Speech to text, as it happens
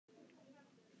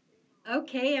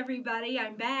Okay, everybody,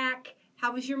 I'm back.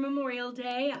 How was your Memorial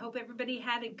Day? I hope everybody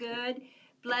had a good,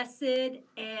 blessed,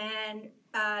 and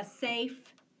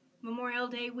safe Memorial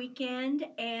Day weekend.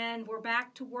 And we're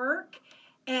back to work.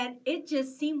 And it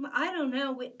just seemed, I don't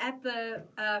know, at the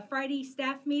Friday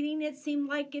staff meeting, it seemed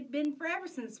like it'd been forever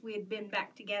since we had been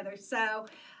back together. So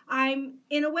I'm,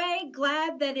 in a way,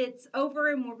 glad that it's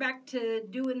over and we're back to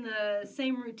doing the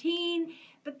same routine.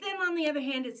 But then on the other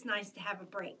hand, it's nice to have a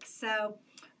break.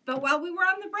 But while we were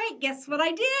on the break, guess what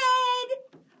I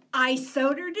did? I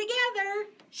sewed her together.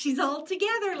 She's all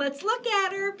together. Let's look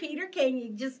at her. Peter, can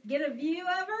you just get a view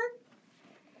of her?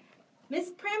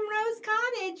 Miss Primrose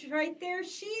Cottage, right there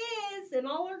she is in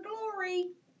all her glory.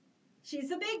 She's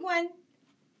a big one.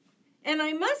 And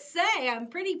I must say, I'm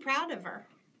pretty proud of her.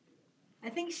 I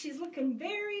think she's looking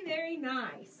very, very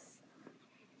nice.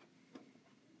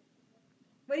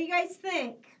 What do you guys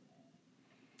think?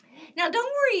 Now,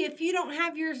 don't worry if you don't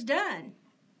have yours done.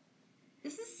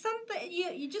 This is something,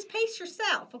 you just pace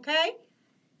yourself, okay?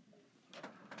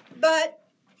 But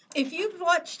if you've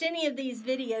watched any of these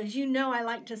videos, you know I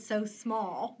like to sew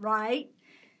small, right?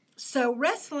 So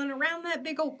wrestling around that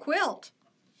big old quilt,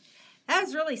 that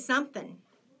was really something.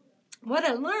 What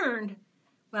I learned,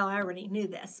 well, I already knew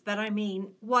this, but I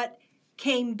mean, what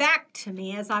came back to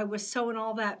me as I was sewing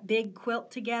all that big quilt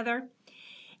together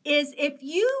is if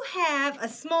you have a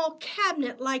small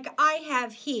cabinet like I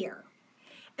have here,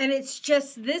 and it's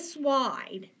just this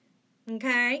wide,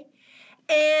 okay,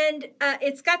 and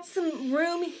it's got some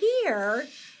room here,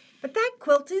 but that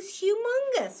quilt is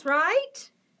humongous,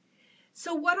 right?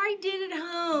 So what I did at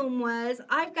home was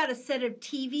I've got a set of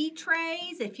TV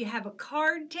trays, if you have a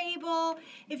card table,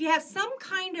 if you have some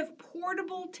kind of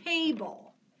portable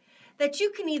table that you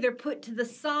can either put to the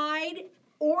side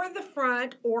or the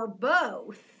front or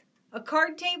both. A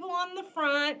card table on the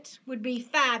front would be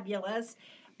fabulous,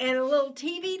 and a little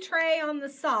TV tray on the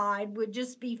side would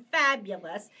just be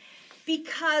fabulous,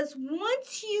 because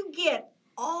once you get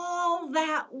all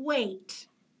that weight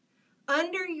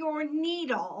under your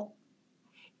needle,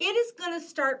 it is going to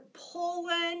start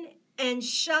pulling and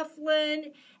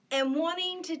shuffling and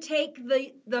wanting to take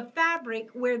the fabric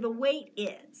where the weight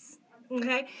is.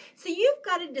 Okay, so you've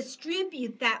got to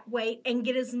distribute that weight and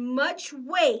get as much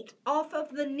weight off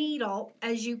of the needle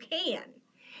as you can.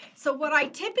 So what I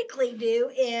typically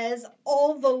do is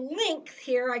all the length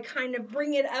here, I kind of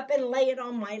bring it up and lay it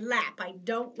on my lap. I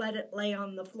don't let it lay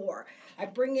on the floor. I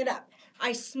bring it up.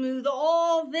 I smooth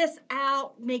all this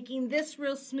out, making this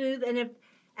real smooth, and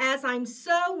as I'm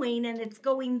sewing and it's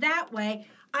going that way,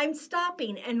 I'm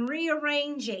stopping and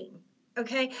rearranging.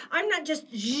 Okay, I'm not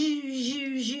just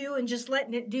zhoo and just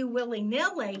letting it do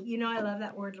willy-nilly. You know, I love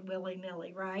that word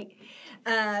willy-nilly, right?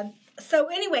 So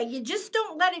anyway, you just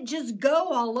don't let it just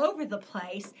go all over the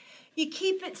place. You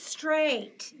keep it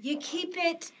straight. You keep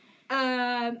it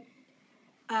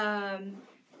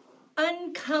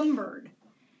uncumbered.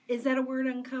 Is that a word,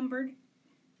 uncumbered?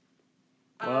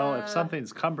 Well, if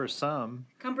something's cumbersome,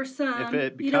 if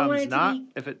it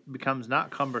becomes not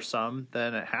cumbersome,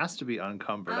 then it has to be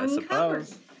unencumbered, I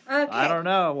suppose. Okay. I don't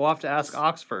know. We'll have to ask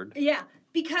Oxford. Yeah,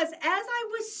 because as I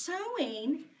was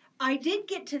sewing, I did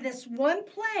get to this one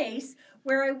place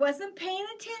where I wasn't paying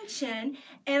attention,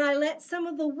 and I let some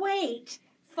of the weight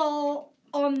fall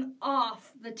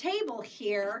off the table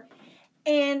here,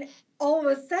 and all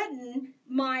of a sudden,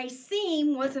 my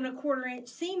seam wasn't a 1/4 inch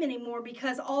seam anymore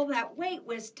because all that weight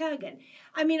was tugging.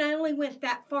 I mean, I only went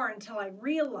that far until I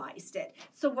realized it.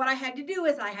 So what I had to do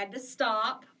is I had to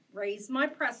stop, raise my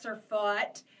presser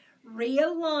foot,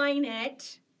 realign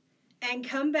it, and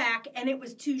come back, and it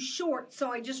was too short,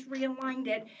 so I just realigned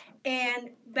it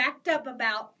and backed up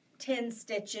about 10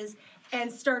 stitches and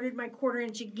started my 1/4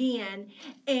 inch again,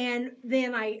 and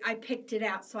then I picked it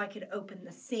out so I could open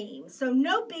the seam. So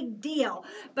no big deal,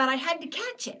 but I had to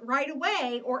catch it right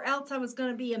away or else I was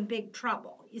going to be in big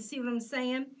trouble. You see what I'm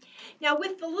saying? Now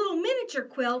with the little miniature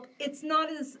quilt, it's not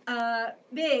as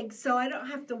big, so I don't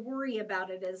have to worry about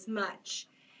it as much.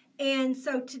 And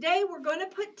so today we're going to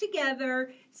put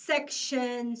together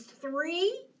sections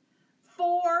 3,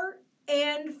 4,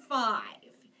 and 5.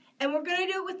 And we're going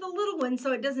to do it with the little one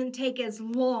so it doesn't take as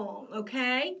long,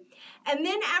 okay? And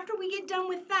then after we get done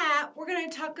with that, we're going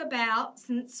to talk about,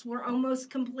 since we're almost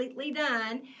completely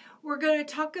done, we're going to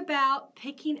talk about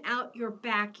picking out your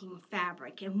backing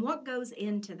fabric and what goes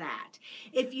into that.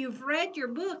 If you've read your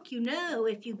book, you know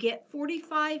if you get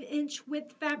 45-inch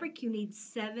width fabric, you need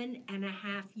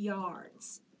 7.5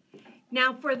 yards.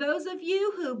 Now, for those of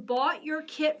you who bought your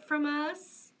kit from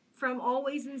us, from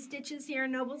Always in Stitches here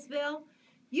in Noblesville,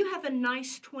 you have a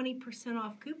nice 20%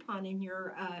 off coupon in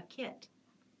your kit.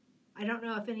 I don't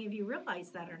know if any of you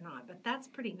realize that or not, but that's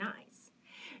pretty nice.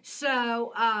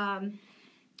 So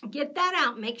get that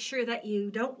out. Make sure that you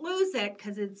don't lose it,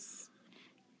 because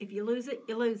if you lose it,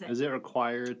 you lose it. Is it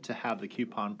required to have the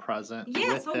coupon present?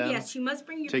 Yes, with oh them yes, you must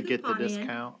bring your to coupon get the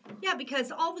discount? in. Yeah,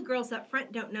 because all the girls up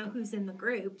front don't know who's in the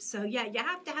group. So yeah, you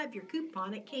have to have your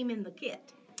coupon. It came in the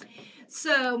kit.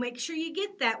 So make sure you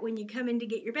get that when you come in to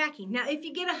get your backing. Now, if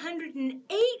you get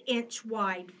 108-inch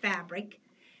wide fabric,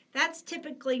 that's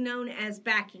typically known as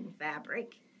backing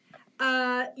fabric.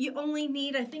 You only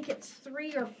need, I think it's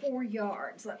 3 or 4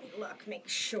 yards. Let me look, make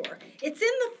sure. It's in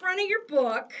the front of your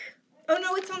book. Oh,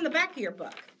 no, it's on the back of your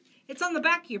book. It's on the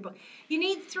back of your book. You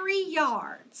need 3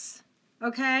 yards,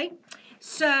 okay?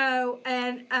 So,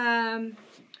 and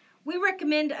we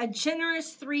recommend a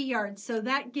generous 3 yards, so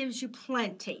that gives you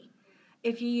plenty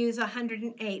if you use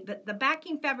 108. But the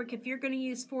backing fabric, if you're going to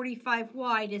use 45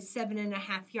 wide, is 7.5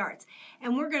 yards.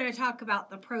 And we're going to talk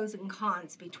about the pros and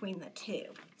cons between the two.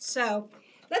 So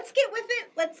let's get with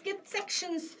it. Let's get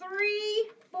sections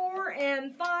 3, 4,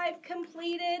 and 5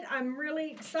 completed. I'm really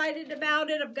excited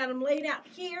about it. I've got them laid out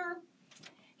here.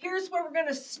 Here's where we're going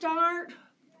to start.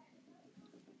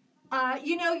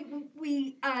 You know,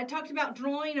 we talked about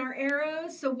drawing our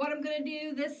arrows. So what I'm going to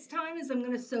do this time is I'm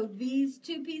going to sew these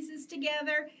 2 pieces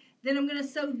together. Then I'm going to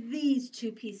sew these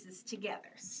 2 pieces together.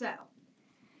 So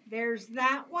there's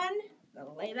that one. I'm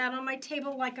going to lay that on my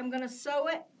table like I'm going to sew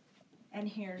it. And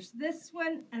here's this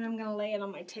one. And I'm going to lay it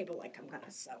on my table like I'm going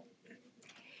to sew it.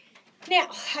 Now,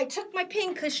 I took my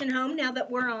pin cushion home now that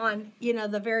we're on, you know,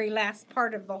 the very last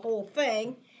part of the whole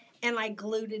thing. And I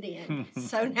glued it in.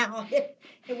 So now it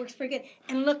works pretty good.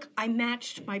 And look, I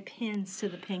matched my pins to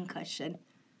the pin cushion.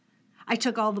 I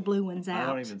took all the blue ones out. I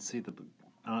don't even see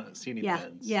any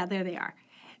pins. Yeah, there they are.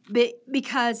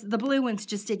 Because the blue ones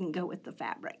just didn't go with the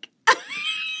fabric. Had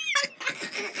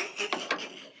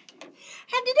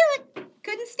to do it.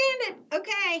 Couldn't stand it.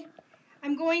 Okay.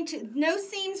 No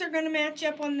seams are going to match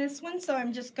up on this one, so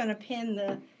I'm just going to pin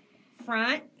the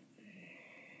front.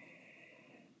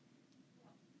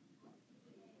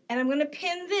 And I'm going to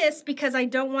pin this because I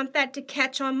don't want that to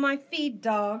catch on my feed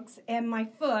dogs and my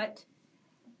foot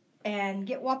and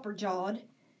get whopper-jawed.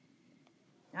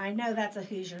 I know that's a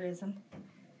Hoosierism,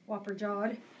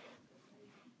 whopper-jawed.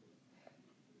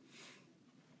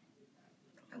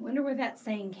 I wonder where that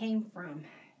saying came from.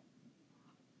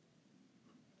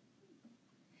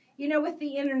 You know, with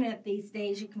the internet these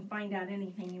days, you can find out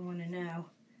anything you want to know.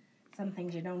 Some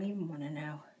things you don't even want to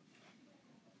know.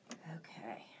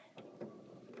 Okay.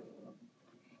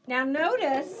 Now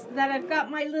notice that I've got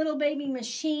my little baby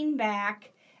machine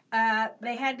back.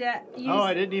 They had to use... Oh,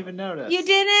 I didn't even notice. You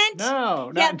didn't?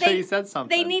 No, not until you said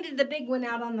something. They needed the big one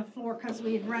out on the floor because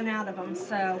we had run out of them,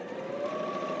 so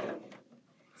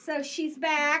she's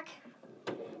back.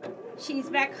 She's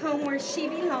back home where she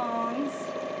belongs.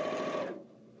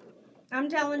 I'm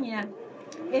telling you,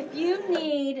 if you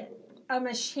need a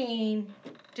machine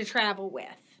to travel with,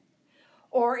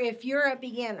 or if you're a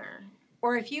beginner,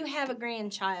 or if you have a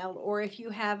grandchild, or if you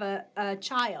have a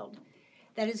child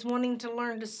that is wanting to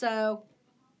learn to sew,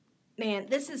 man,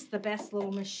 this is the best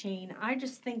little machine. I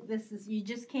just think you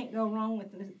just can't go wrong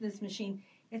with this machine.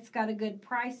 It's got a good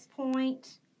price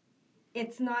point.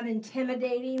 It's not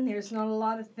intimidating. There's not a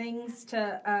lot of things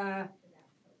to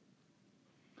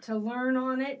learn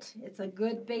on it. It's a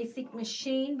good basic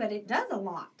machine, but it does a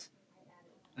lot.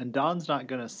 And Dawn's not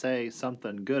going to say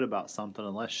something good about something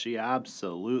unless she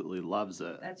absolutely loves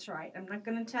it. That's right. I'm not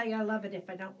going to tell you I love it if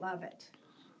I don't love it.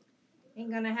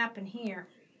 Ain't going to happen here.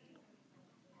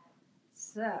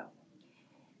 So,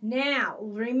 now,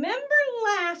 remember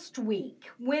last week,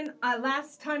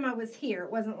 last time I was here,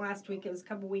 it wasn't last week, it was a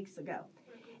couple weeks ago,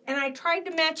 and I tried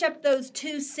to match up those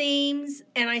 2 seams,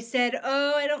 and I said,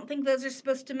 oh, I don't think those are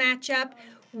supposed to match up.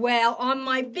 Well, on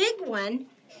my big one,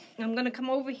 I'm going to come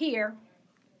over here,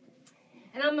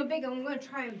 and I'm going to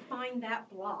try and find that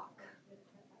block.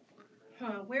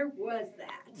 Where was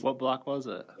that? What block was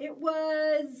it? It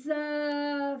was,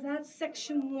 that's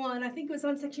section 1. I think it was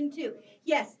on section 2.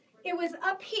 Yes, it was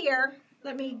up here.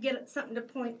 Let me get something to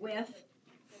point with.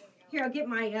 Here, I'll get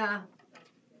my,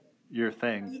 Your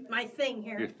thing. My thing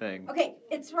here. Your thing. Okay,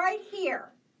 it's right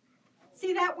here.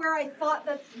 See that where I thought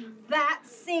that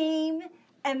seam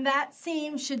and that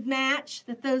seam should match?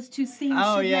 That those 2 seams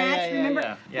should match?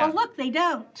 Remember? Yeah. Well, look, they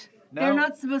don't. No. They're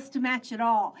not supposed to match at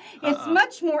all. It's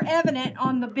much more evident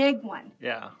on the big one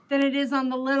than it is on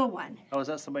the little one. Oh, is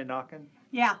that somebody knocking?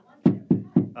 Yeah.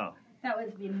 Oh. That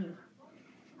would be me.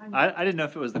 I didn't know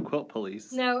if it was the quilt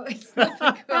police. No, it's not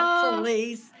the quilt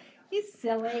police. You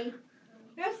silly.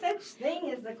 No such thing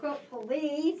as the quilt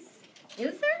police.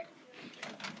 Is there?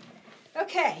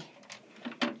 Okay,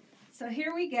 so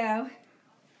here we go.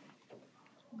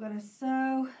 I'm going to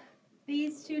sew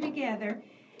these two together.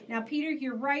 Now, Peter,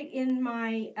 you're right in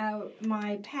my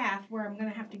my path where I'm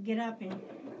going to have to get up and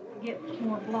get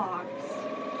more blocks.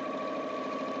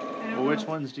 Well, which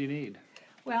ones do you need?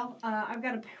 Well, I've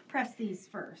got to press these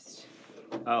first.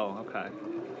 Oh, okay.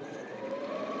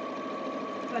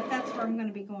 But that's where I'm going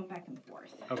to be going back and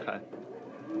forth. Okay.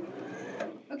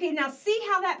 Okay, now see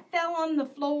how that fell on the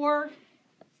floor?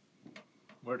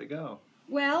 Where'd it go?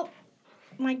 Well,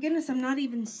 my goodness, I'm not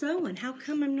even sewing. How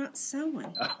come I'm not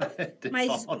sewing? It did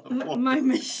fall on the floor. My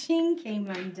machine came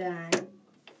undone.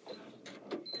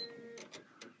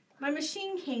 My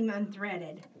machine came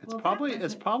unthreaded.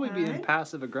 It's probably being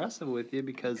passive aggressive with you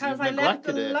because you've I left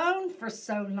neglected it alone for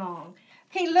so long.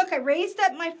 Okay, look, I raised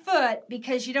up my foot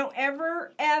because you don't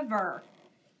ever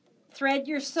thread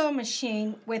your sewing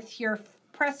machine with your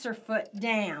presser foot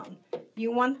down.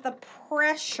 You want the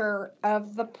pressure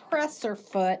of the presser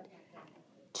foot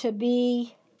to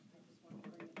be,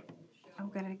 I'm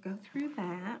going to go through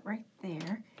that right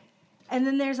there. And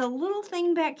then there's a little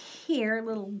thing back here, a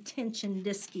little tension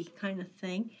disky kind of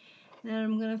thing. And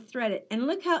I'm going to thread it. And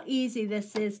look how easy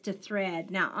this is to thread.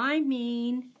 Now, I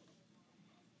mean,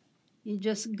 you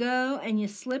just go and you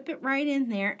slip it right in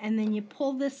there, and then you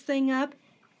pull this thing up,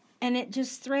 and it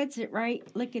just threads it right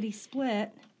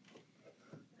lickety-split.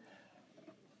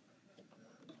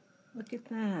 Look at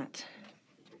that.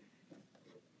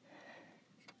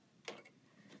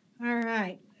 All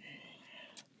right.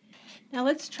 Now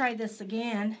let's try this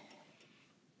again.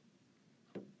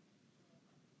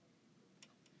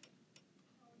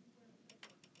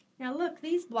 Now look,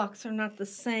 these blocks are not the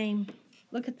same.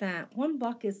 Look at that. One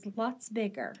block is lots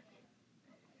bigger.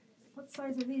 What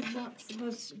size are these blocks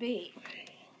supposed to be?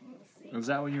 Let's see. Was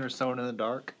that when you were sewing in the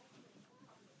dark?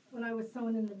 When I was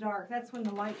sewing in the dark. That's when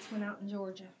the lights went out in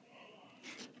Georgia.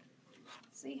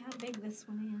 See how big this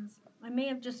one is. I may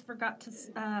have just forgot to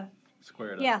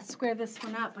square it up. Yeah, square this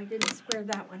one up. I didn't square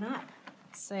that one up.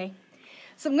 Let's see.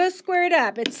 So I'm going to square it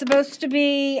up. It's supposed to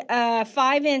be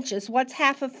 5 inches. What's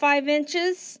half of 5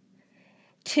 inches?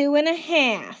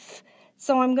 2.5.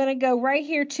 So I'm going to go right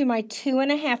here to my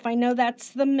 2.5. I know that's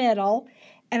the middle.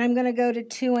 And I'm going to go to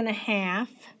 2.5.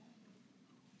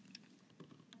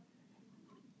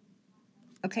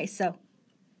 Okay, so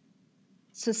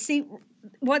see,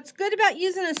 what's good about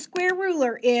using a square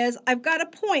ruler is I've got a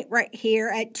point right here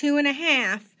at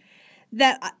 2.5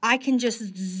 that I can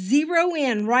just zero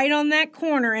in right on that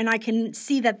corner, and I can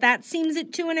see that that seams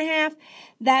at 2.5,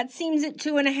 that seams at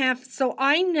 2.5. So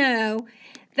I know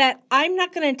that I'm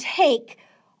not going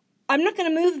to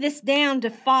move this down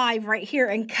to 5 right here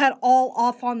and cut all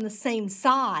off on the same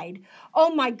side.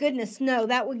 Oh my goodness, no,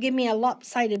 that would give me a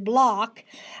lopsided block.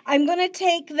 I'm going to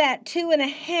take that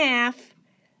 2.5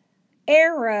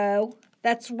 arrow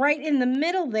that's right in the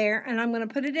middle there, and I'm going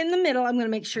to put it in the middle. I'm going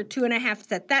to make sure 2.5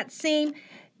 is at that seam,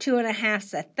 2.5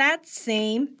 is at that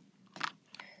seam.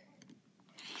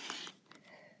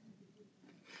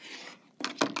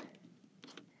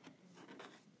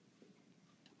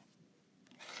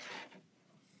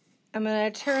 I'm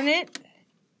going to turn it.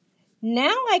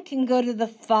 Now I can go to the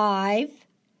 5,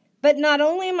 but not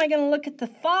only am I going to look at the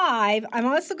 5, I'm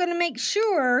also going to make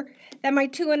sure that my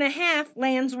 2.5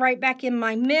 lands right back in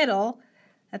my middle,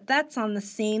 that that's on the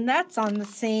seam, that's on the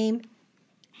seam,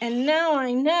 and now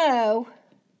I know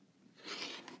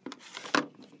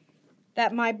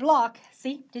that my block,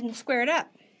 see, didn't square it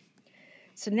up.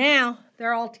 So now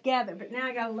they're all together, but now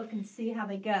I got to look and see how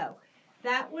they go.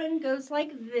 That one goes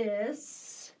like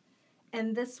this.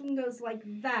 And this one goes like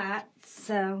that,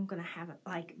 so I'm going to have it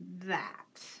like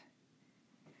that.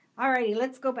 Alrighty,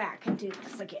 let's go back and do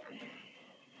this again.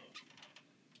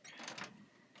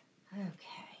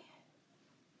 Okay.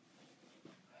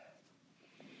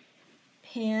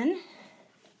 Pin.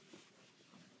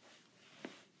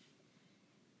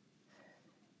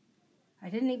 I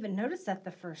didn't even notice that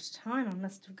the first time. I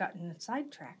must have gotten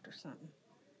sidetracked or something.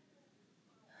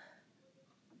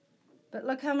 But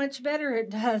look how much better it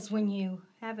does when you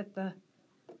have it the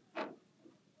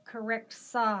correct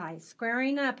size.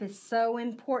 Squaring up is so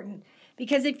important,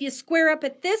 because if you square up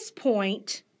at this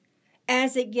point,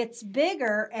 as it gets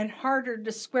bigger and harder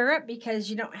to square up because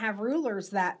you don't have rulers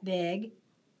that big,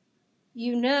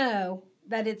 you know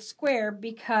that it's square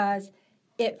because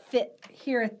it fit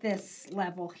here at this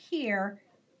level here.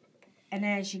 And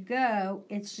as you go,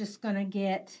 it's just going to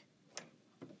get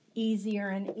easier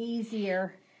and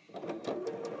easier.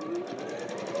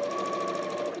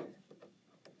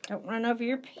 Don't run over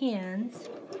your pins.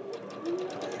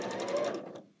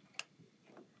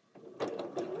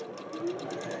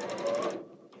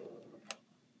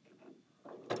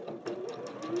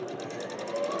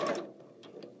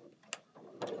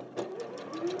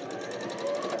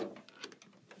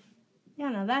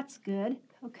 that's good.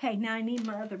 Okay, now I need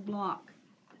my other block.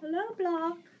 Hello,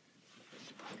 block.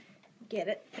 Get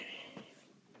it.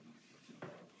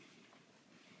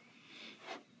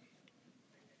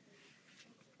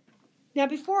 Now,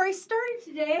 before I started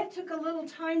today, I took a little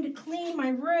time to clean my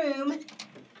room.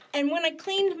 And when I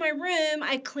cleaned my room,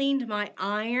 I cleaned my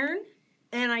iron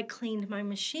and I cleaned my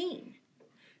machine.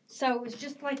 So it was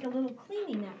just like a little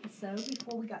cleaning episode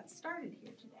before we got started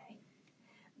here today.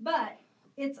 But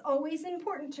it's always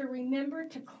important to remember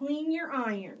to clean your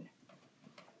iron.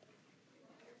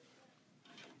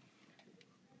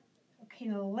 Okay,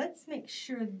 now let's make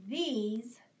sure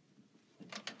these...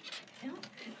 Well,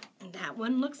 that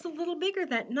one looks a little bigger,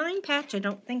 that 9 patch. I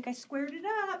don't think I squared it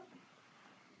up.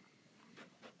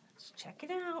 Let's check it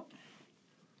out.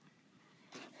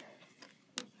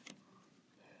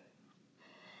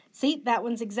 See, that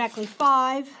one's exactly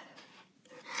 5.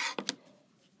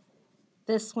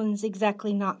 This one's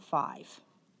exactly not 5.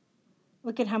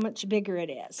 Look at how much bigger it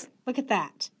is. Look at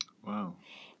that. Wow.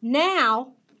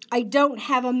 Now, I don't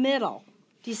have a middle.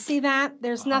 Do you see that?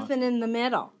 There's nothing in the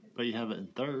middle. But you have it in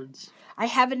thirds. I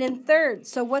have it in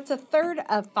thirds. So what's a third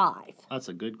of 5? That's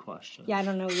a good question. Yeah, I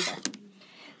don't know either.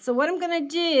 So what I'm going to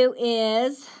do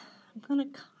is I'm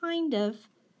going to kind of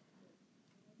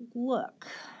look.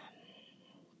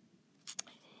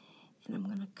 And I'm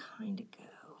going to kind of go.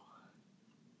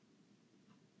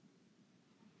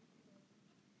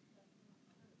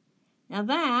 Now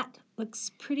that looks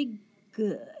pretty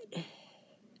good.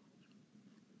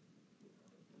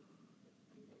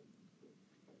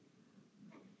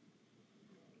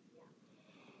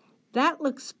 That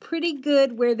looks pretty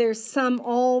good where there's some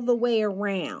all the way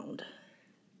around.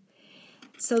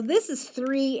 So this is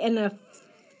 3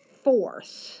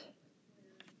 1/4.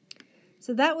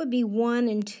 So that would be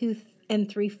 1 2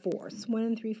 3/4.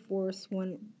 1 3/4,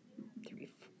 1 3/4.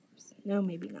 No,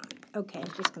 maybe not. Okay,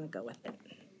 I'm just going to go with it.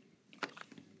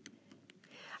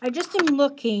 I just am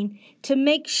looking to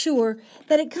make sure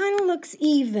that it kind of looks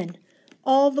even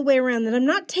all the way around, that I'm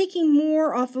not taking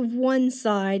more off of one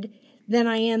side than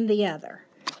I am the other.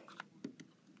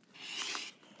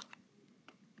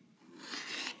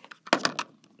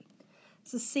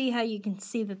 So see how you can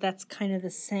see that that's kind of the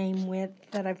same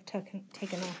width that I've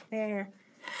taken off there.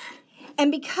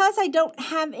 And because I don't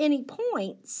have any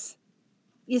points,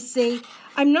 you see,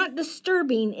 I'm not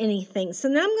disturbing anything. So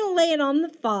now I'm going to lay it on the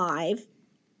 5.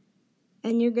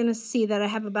 And you're going to see that I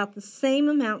have about the same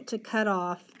amount to cut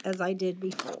off as I did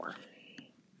before.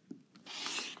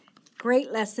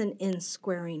 Great lesson in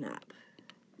squaring up.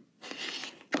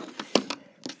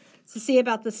 So see,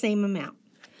 about the same amount.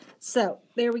 So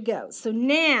there we go. So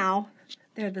now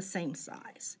they're the same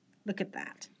size. Look at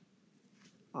that.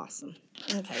 Awesome.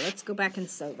 Okay, let's go back and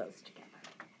sew those together.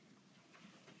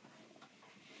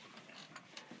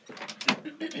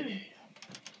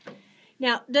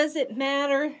 Now, does it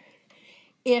matter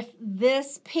if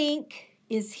this pink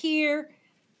is here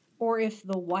or if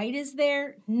the white is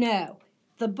there? No.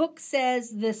 The book says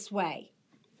this way.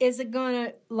 Is it going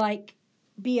to, like,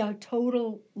 be a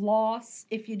total loss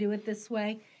if you do it this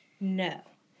way? No.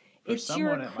 It's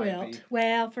your quilt.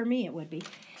 Well, for me it would be.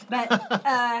 But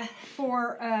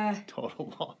for...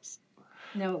 total loss.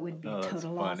 No, it would be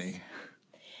total loss. Funny.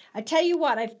 I tell you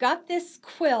what, I've got this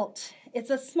quilt.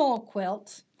 It's a small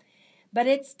quilt. But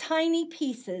it's tiny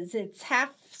pieces. It's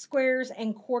half squares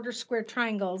and quarter square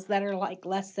triangles that are like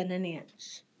less than an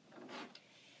inch.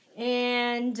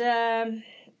 And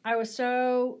I was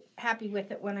so happy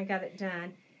with it when I got it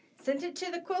done. Sent it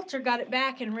to the quilter, got it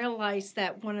back, and realized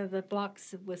that one of the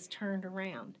blocks was turned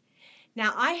around.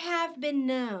 Now, I have been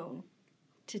known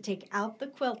to take out the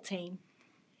quilting,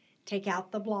 take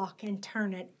out the block, and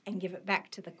turn it and give it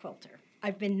back to the quilter.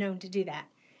 I've been known to do that.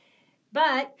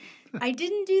 But I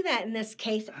didn't do that in this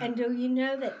case, and do you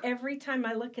know that every time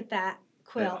I look at that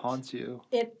quilt, it haunts you.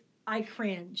 I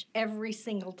cringe every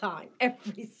single time,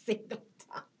 every single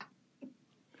time.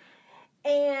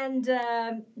 And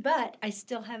but I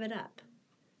still have it up.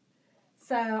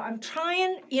 So I'm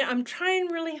trying, I'm trying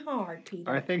really hard,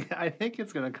 Peter. I think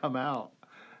it's going to come out.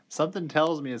 Something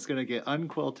tells me it's going to get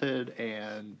unquilted,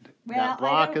 and that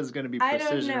block is going to be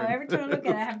precision. I don't know. Every time I look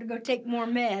at it, I have to go take more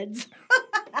meds.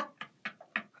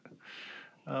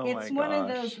 Oh it's one of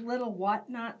those little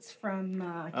whatnots from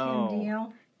Kim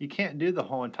Deal. You can't do the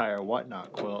whole entire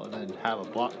whatnot quilt and then have a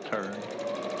block turn.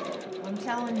 I'm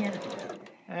telling you.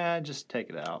 Just take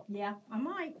it out. Yeah, I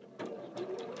might.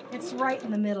 It's right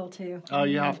in the middle, too. Oh,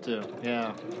 you have to.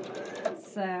 Yeah.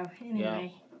 So,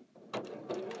 anyway. Yeah.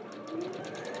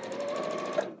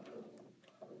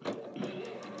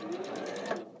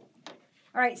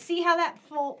 All right, see how that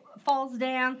falls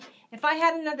down? If I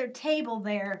had another table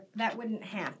there, that wouldn't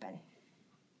happen.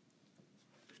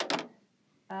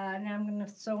 Now I'm going to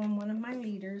sew in one of my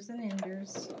leaders and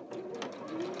enders.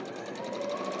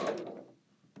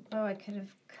 Oh, I could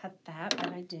have cut that,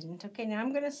 but I didn't. Okay, now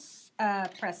I'm going to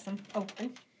press them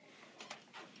open.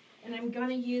 And I'm going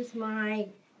to use my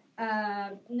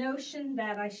notion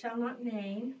that I shall not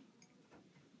name.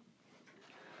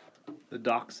 The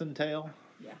dachshund tail?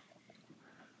 Yeah.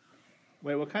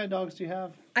 Wait, what kind of dogs do you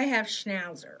have? I have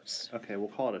schnauzers. Okay, we'll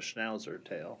call it a schnauzer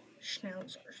tail.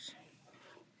 Schnauzers.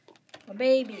 My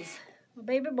babies. My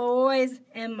baby boys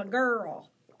and my girl.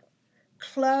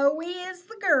 Chloe is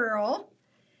the girl.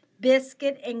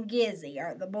 Biscuit and Gizzy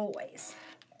are the boys.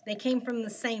 They came from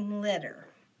the same litter.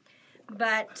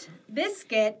 But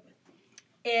Biscuit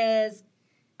is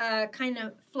kind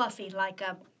of fluffy like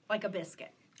a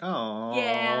biscuit. Oh.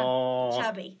 Yeah,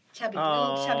 chubby,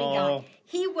 little chubby guy.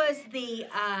 He was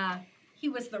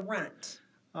the runt.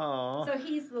 Oh. So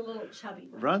he's the little chubby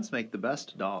one. Runts make the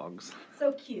best dogs.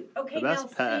 So cute. Okay, the best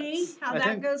now pets. See how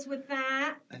that goes with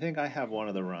that? I think I have one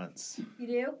of the runts. You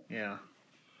do? Yeah.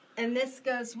 And this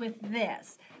goes with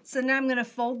this. So now I'm going to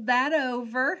fold that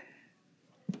over.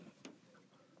 I'm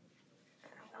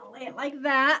going to lay it like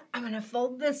that. I'm going to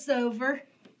fold this over.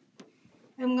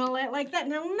 I'm going to lay it like that.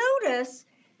 Now notice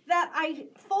that I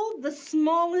fold the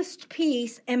smallest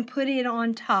piece and put it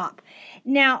on top.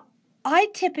 Now, I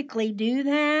typically do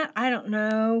that. I don't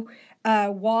know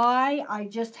why. I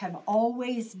just have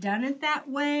always done it that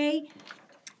way.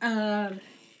 I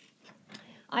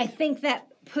think that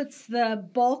puts the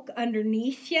bulk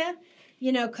underneath you,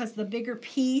 you know, because the bigger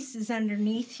piece is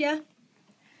underneath you.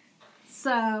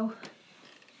 So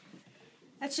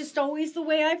that's just always the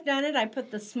way I've done it. I put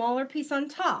the smaller piece on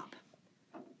top.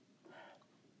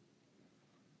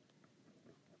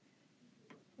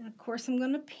 And of course I'm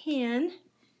going to pin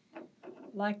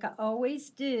like I always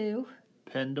do.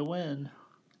 Pin to win.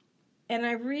 And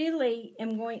I really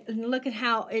am going, and look at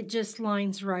how it just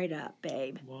lines right up,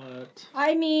 babe. What?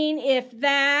 I mean, if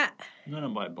that... None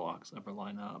of my blocks ever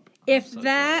line up. If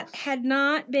that had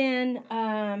not been...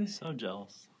 so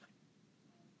jealous.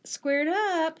 Squared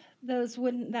up, that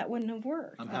wouldn't have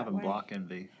worked. I'm having block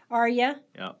envy. Are you?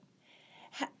 Yep.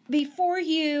 Before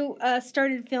you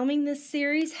started filming this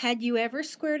series, had you ever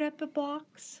squared up a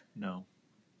blocks? No.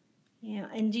 Yeah,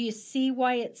 and do you see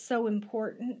why it's so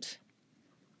important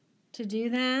to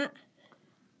do that?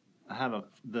 I have I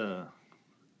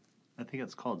think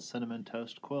it's called Cinnamon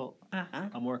Toast Quilt.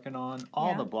 I'm working on.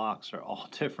 All the blocks are all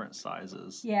different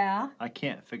sizes. Yeah. I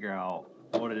can't figure out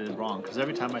what it is wrong because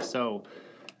every time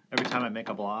I make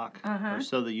a block or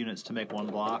sew the units to make one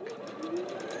block,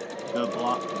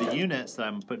 the units that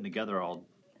I'm putting together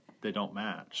they don't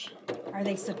match. Are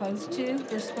they supposed to?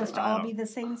 They're supposed to all be the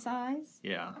same size?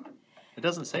 Yeah. It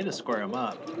doesn't say to square them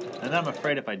up. And I'm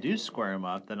afraid if I do square them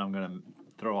up, then I'm going to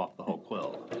throw off the whole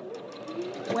quilt.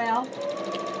 Well,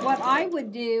 what I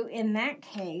would do in that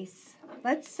case,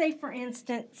 let's say for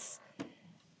instance,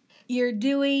 you're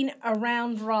doing a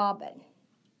round robin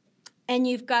and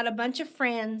you've got a bunch of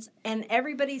friends and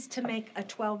everybody's to make a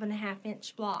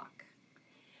 12.5-inch block.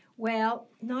 Well,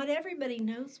 not everybody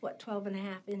knows what 12.5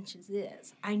 inches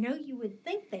is. I know you would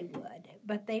think they would,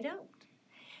 but they don't.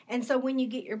 And so when you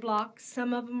get your blocks,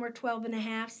 some of them are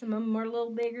 12.5, some of them are a little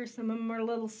bigger, some of them are a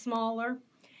little smaller.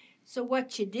 So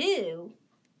what you do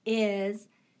is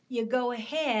you go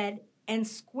ahead and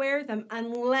square them.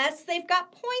 Unless they've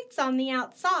got points on the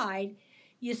outside,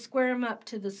 you square them up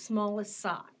to the smallest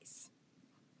size.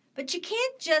 But you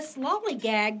can't just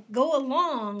lollygag, go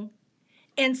along,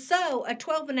 and sew a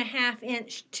 12.5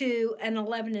 inch to an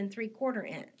 11 3/4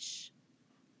 inch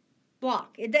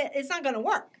block. It's not going to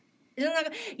work.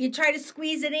 You try to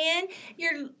squeeze it in,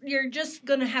 you're just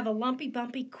going to have a lumpy,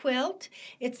 bumpy quilt.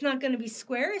 It's not going to be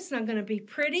square. It's not going to be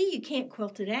pretty. You can't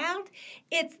quilt it out.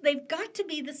 They've got to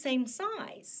be the same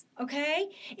size, okay?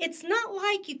 It's not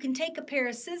like you can take a pair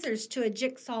of scissors to a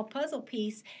jigsaw puzzle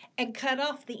piece and cut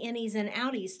off the innies and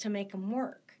outies to make them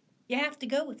work. You have to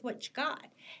go with what you got,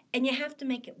 and you have to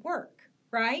make it work,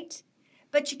 right?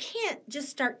 But you can't just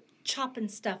start chopping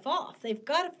stuff off. They've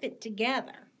got to fit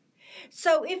together.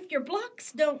 So if your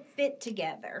blocks don't fit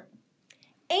together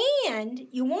and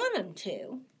you want them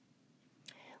to,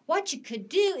 what you could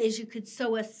do is you could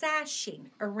sew a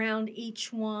sashing around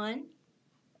each one,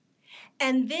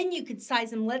 and then you could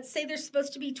size them. Let's say they're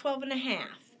supposed to be 12.5,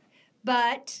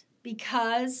 but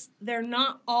because they're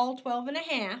not all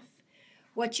 12.5,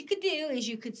 what you could do is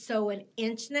you could sew an 1.5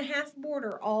 inch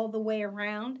border all the way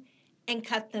around and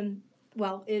cut them.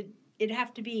 Well, it'd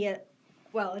have to be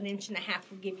 1.5 inches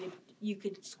would give you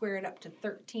could square it up to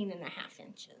 13.5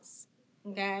 inches.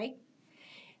 okay?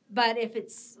 But if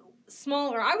it's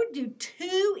smaller, I would do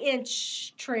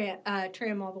 2-inch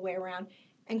trim all the way around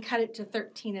and cut it to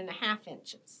 13.5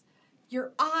 inches.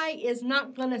 Your eye is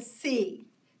not going to see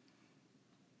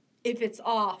if it's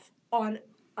off on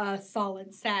a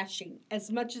solid sashing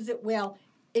as much as it will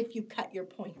if you cut your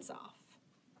points off.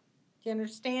 Do you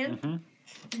understand? Mm-hmm.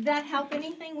 Did that help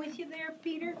anything with you there,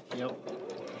 Peter?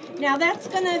 Yep. Now that's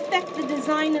going to affect the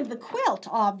design of the quilt,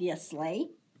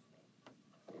 obviously.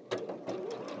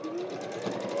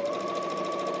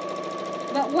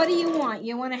 But what do you want?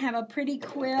 You want to have a pretty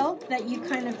quilt that you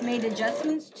kind of made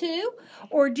adjustments to?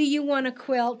 Or do you want a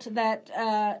quilt that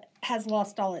has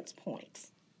lost all its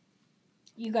points?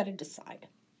 You got to decide.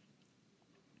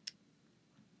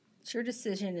 It's your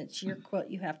decision. It's your quilt.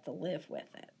 You have to live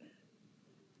with it.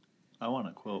 I want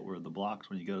a quilt where the blocks,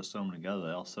 when you go to sew them together,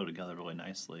 they all sew together really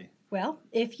nicely. Well,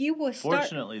 if you will start...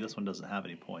 Fortunately, this one doesn't have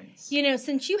any points. You know,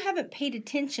 since you haven't paid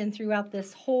attention throughout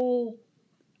this whole...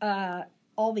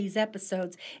 all these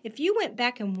episodes, if you went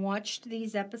back and watched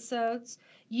these episodes,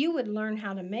 you would learn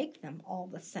how to make them all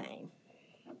the same.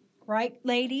 Right,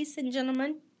 ladies and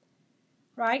gentlemen?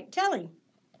 Right? Tell him.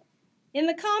 In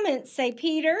the comments, say,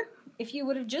 Peter, if you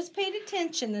would have just paid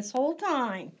attention this whole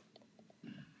time,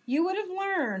 you would have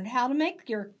learned how to make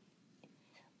your...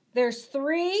 There's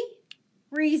 3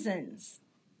 reasons.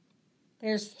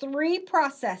 There's 3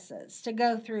 processes to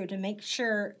go through to make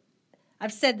sure...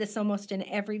 I've said this almost in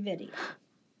every video.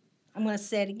 I'm going to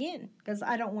say it again because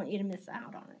I don't want you to miss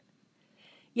out on it.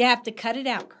 You have to cut it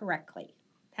out correctly.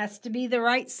 It has to be the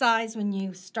right size when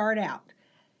you start out.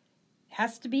 It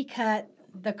has to be cut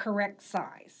the correct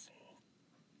size.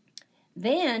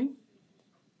 Then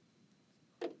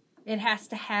it has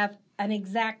to have an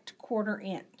exact 1/4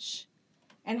 inch.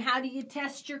 And how do you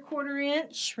test your 1/4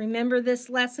 inch? Remember this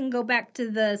lesson? Go back to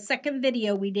the second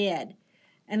video we did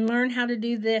and learn how to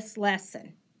do this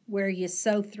lesson where you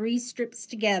sew 3 strips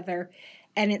together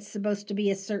and it's supposed to be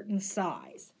a certain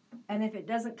size. And if it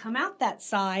doesn't come out that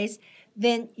size,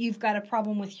 then you've got a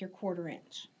problem with your 1/4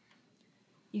 inch.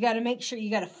 You got to make sure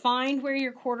you got to find where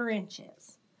your 1/4 inch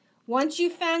is. Once you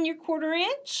found your 1/4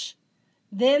 inch,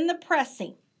 then the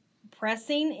pressing.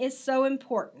 Pressing is so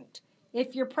important.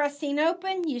 If you're pressing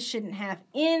open, you shouldn't have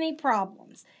any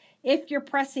problems. If you're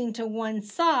pressing to one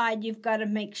side, you've got to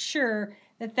make sure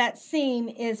that that seam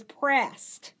is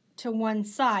pressed to one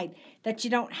side, that you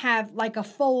don't have like a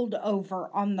fold over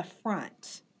on the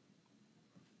front,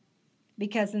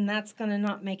 because then that's going to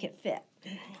not make it fit.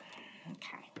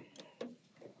 Okay.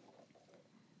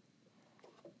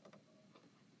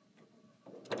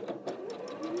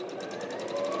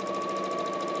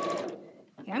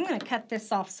 Okay, I'm going to cut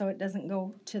this off so it doesn't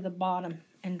go to the bottom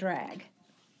and drag.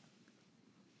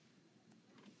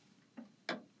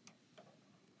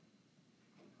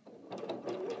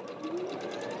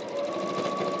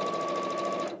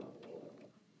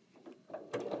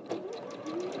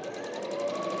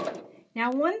 Now,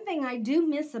 one thing I do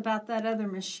miss about that other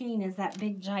machine is that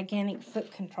big, gigantic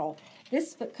foot control.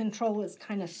 This foot control is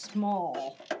kind of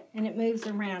small, and it moves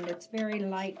around. It's very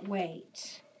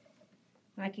lightweight.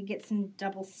 I could get some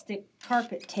double-stick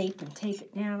carpet tape and tape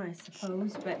it down, I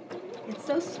suppose, but it's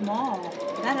so small.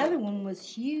 That other one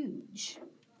was huge.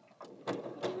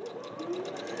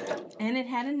 And it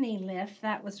had a knee lift.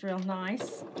 That was real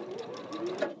nice.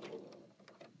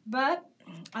 But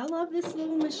I love this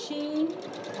little machine.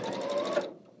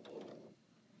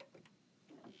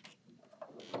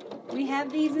 We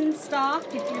have these in stock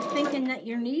if you're thinking that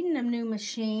you're needing a new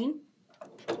machine.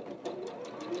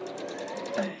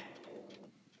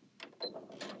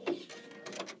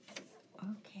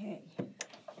 Okay.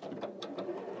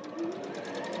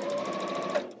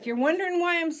 If you're wondering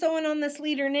why I'm sewing on this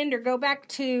leader and ender, go back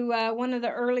to one of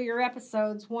the earlier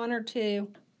episodes, 1 or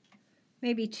 2,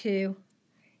 maybe 2,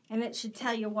 and it should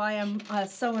tell you why I'm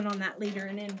sewing on that leader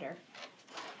and ender.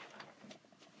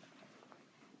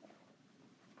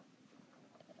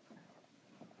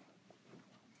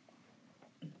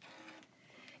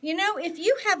 You know, if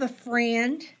you have a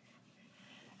friend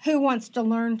who wants to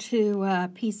learn to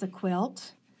piece a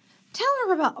quilt, tell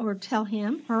her about, or tell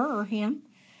him, her or him,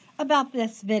 about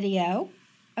this video,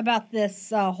 about this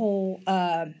whole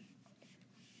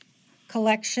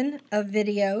collection of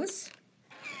videos,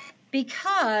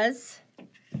 because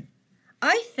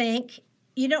I think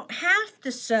you don't have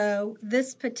to sew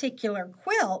this particular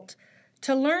quilt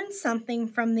to learn something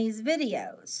from these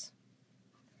videos.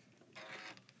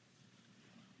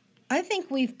 I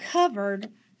think we've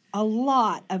covered a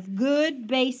lot of good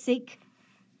basic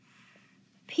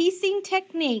piecing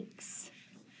techniques.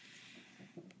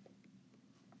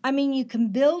 I mean, you can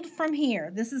build from here.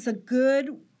 This is a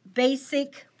good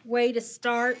basic way to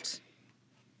start.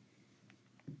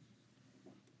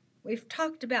 We've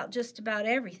talked about just about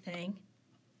everything.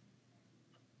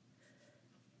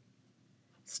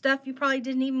 Stuff you probably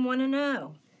didn't even want to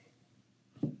know.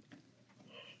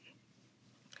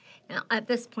 Now, at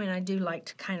this point, I do like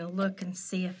to kind of look and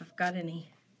see if I've got any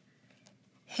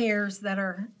hairs that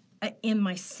are in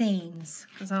my seams,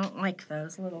 because I don't like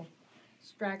those little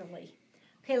straggly.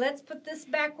 Okay, let's put this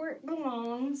back where it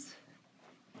belongs.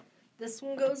 This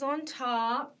one goes on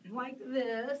top like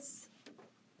this.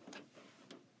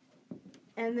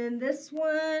 And then this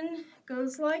one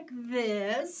goes like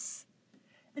this.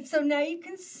 And so now you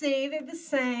can see they're the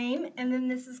same, and then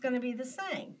this is going to be the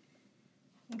same.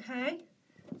 Okay?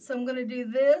 So I'm going to do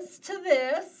this to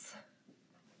this.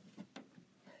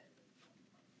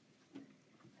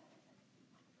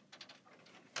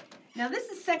 Now this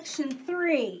is section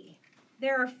 3.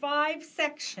 There are 5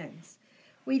 sections.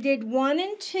 We did 1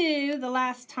 and 2 the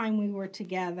last time we were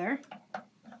together.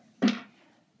 And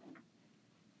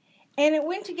it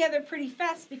went together pretty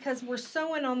fast because we're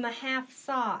sewing on the half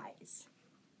size.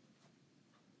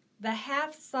 The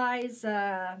half size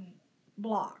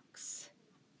blocks.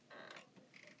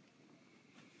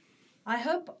 I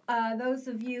hope those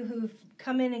of you who've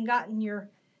come in and gotten your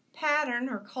pattern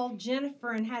or called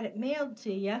Jennifer and had it mailed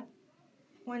to you,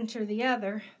 one or the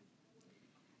other,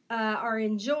 are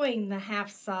enjoying the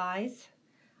half size.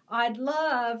 I'd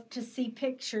love to see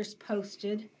pictures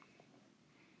posted.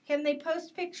 Can they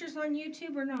post pictures on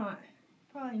YouTube or not?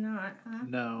 Probably not, huh?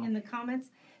 No. In the comments?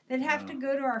 They'd have to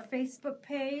go to our Facebook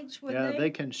page, would yeah, they? they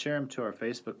can share them to our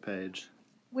Facebook page.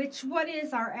 What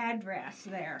is our address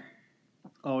there?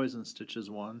 Always in Stitches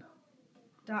 1.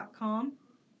 .com?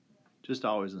 Just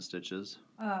Always in Stitches.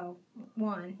 Oh,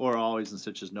 1. Or Always in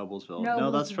Stitches Noblesville.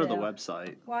 No, that's for the Noblesville.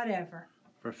 website. Whatever.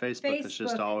 For Facebook, it's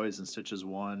just Always in Stitches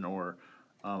 1 or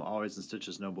Always in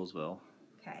Stitches Noblesville.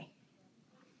 Okay.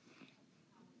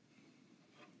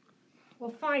 Well,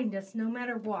 find us no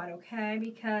matter what, okay?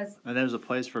 Because... And there's a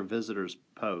place for visitors'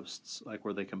 posts, like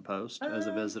where they can post as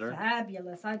a visitor.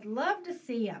 Fabulous. I'd love to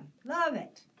see them. Love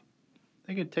it.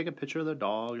 They can take a picture of their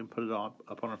dog and put it up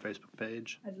on our Facebook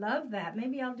page. I'd love that.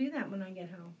 Maybe I'll do that when I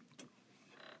get home.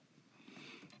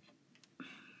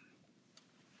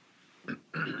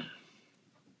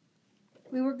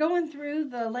 We were going through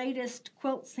the latest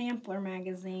Quilt Sampler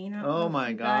magazine. Oh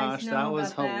my gosh, that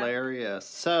was hilarious.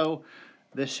 So,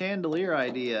 the chandelier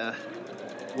idea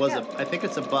was, I think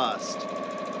it's a bust.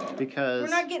 Because... We're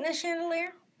not getting a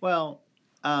chandelier? Well,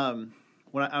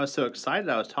 when I was so excited,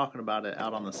 I was talking about it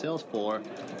out on the sales floor,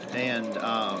 and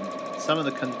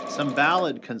some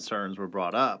valid concerns were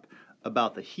brought up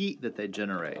about the heat that they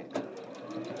generate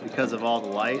because of all the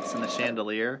lights in the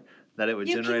chandelier, that it would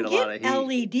generate a lot of heat. You can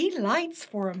get LED lights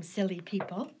for them, silly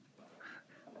people.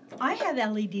 I have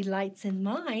LED lights in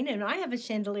mine, and I have a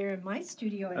chandelier in my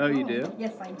studio at home. You do?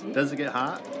 Yes, I do. Does it get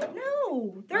hot?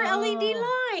 No, they're LED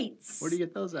lights. Where do you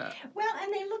get those at? Well,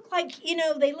 and they look like,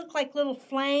 they look like little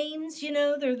flames,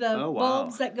 They're the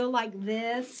bulbs that go like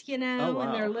this, and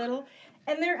they're little.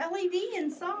 And they're LED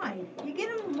inside. You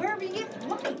get them wherever you get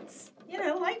lights,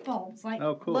 light bulbs, like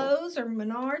Lowe's or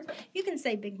Menards. You can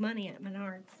save big money at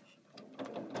Menards.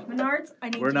 Menards, I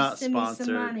need you to send me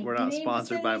some money. We're not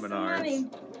sponsored by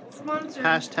Menards. Sponsored.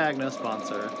 Hashtag no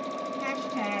sponsor.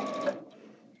 Hashtag.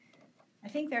 I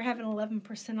think they're having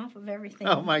 11% off of everything.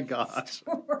 Oh my gosh.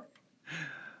 So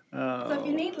if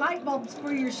you need light bulbs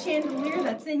for your chandelier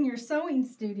that's in your sewing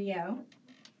studio,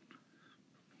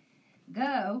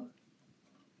 go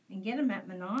and get them at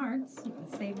Menards. You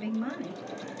can save big money.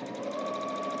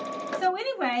 So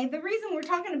anyway, the reason we're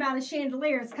talking about a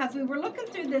chandelier is because we were looking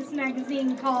through this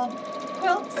magazine called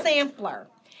Quilt Sampler.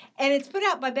 And it's put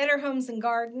out by Better Homes and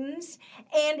Gardens.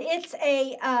 And it's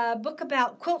a book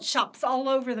about quilt shops all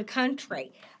over the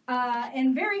country.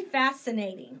 And very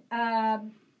fascinating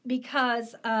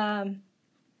because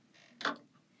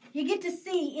you get to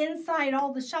see inside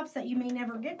all the shops that you may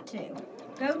never go to.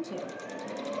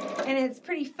 And it's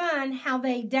pretty fun how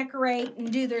they decorate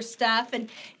and do their stuff.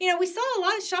 And, we saw a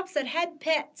lot of shops that had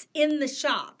pets in the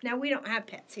shop. Now, we don't have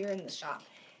pets here in the shop.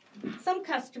 Some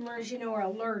customers, are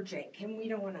allergic, and we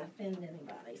don't want to offend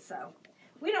anybody. So,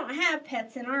 we don't have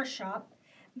pets in our shop.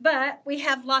 But we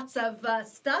have lots of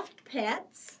stuffed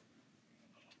pets.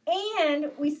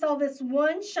 And we saw this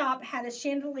one shop had a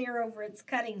chandelier over its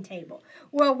cutting table.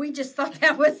 Well, we just thought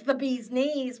that was the bee's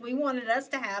knees. We wanted us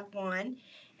to have one.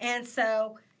 And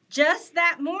so... just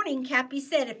that morning, Cappy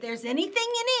said, if there's anything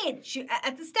you need,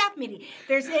 at the staff meeting, if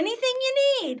there's anything you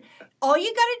need, all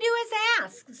you got to do is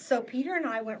ask. So Peter and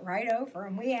I went right over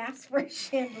and we asked for a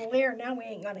chandelier. Now we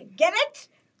ain't going to get it,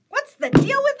 What's the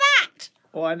deal with that?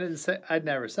 Well, I'd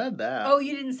never said that. Oh,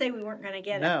 you didn't say we weren't going to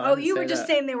get it. No, Oh, you were just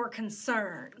saying they were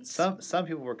concerns. Some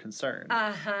people were concerned.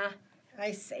 Uh-huh.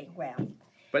 I see. Well.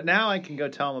 But now I can go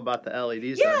tell them about the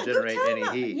LEDs don't generate any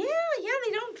heat. Yeah,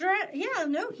 they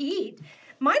don't no heat.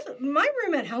 My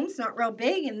room at home's not real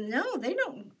big, and no, they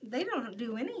don't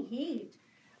do any heat.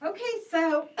 Okay,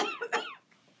 so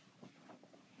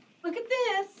look at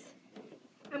this.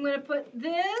 I'm going to put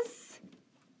this.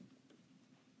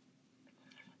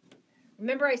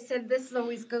 Remember I said this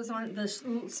always goes on, the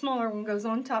smaller one goes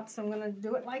on top, so I'm going to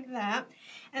do it like that.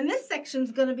 And this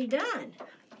section's going to be done.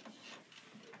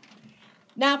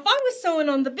 Now, if I was sewing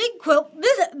on the big quilt,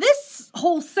 this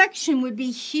whole section would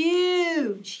be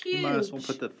huge, huge. You might as well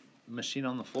put the machine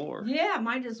on the floor. Yeah,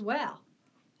 might as well.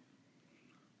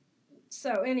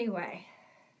 So, anyway.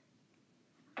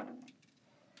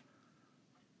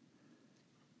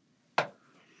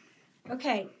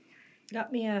 Okay,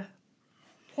 got me a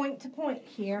point to point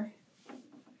here.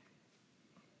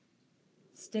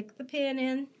 Stick the pin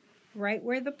in right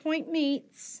where the point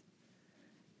meets.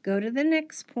 Go to the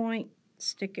next point.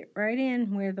 Stick it right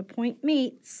in where the point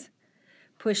meets.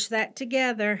 Push that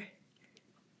together.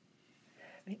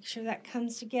 Make sure that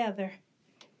comes together.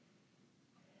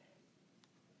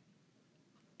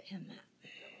 Pin that.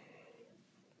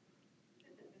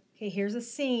 Okay, here's a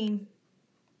seam.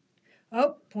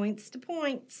 Oh, points to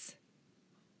points.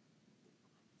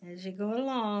 As you go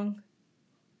along.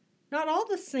 Not all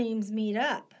the seams meet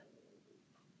up.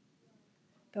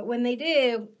 But when they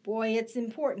do, boy, it's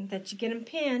important that you get them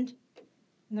pinned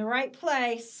in the right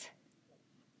place.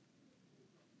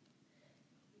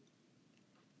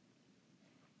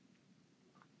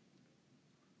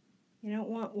 You don't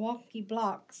want wonky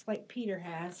blocks like Peter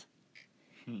has.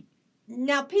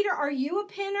 Now, Peter, are you a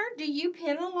pinner? Do you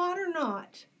pin a lot or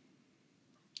not?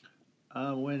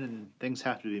 When things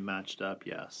have to be matched up,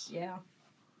 yes. Yeah.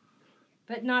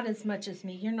 But not as much as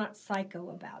me. You're not psycho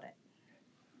about it.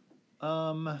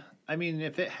 I mean,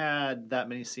 if it had that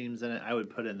many seams in it, I would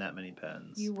put in that many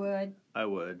pins. You would? I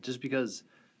would, just because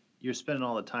you're spending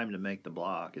all the time to make the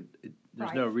block. There's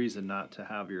Right. no reason not to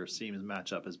have your seams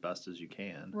match up as best as you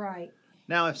can. Right.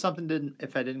 Now, if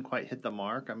I didn't quite hit the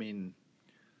mark, I mean,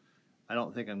 I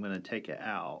don't think I'm going to take it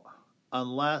out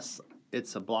unless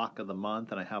it's a block of the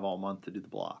month and I have all month to do the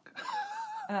block.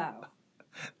 Oh.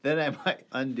 Then I might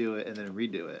undo it and then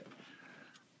redo it.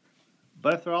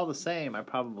 But if they're all the same,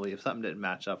 if something didn't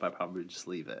match up, I probably just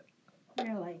leave it.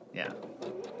 Really? Yeah.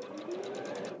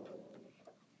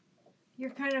 You're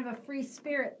kind of a free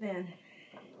spirit then.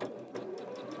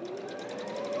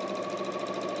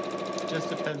 Just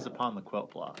depends upon the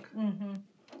quilt block. Mm-hmm.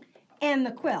 And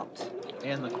the quilt.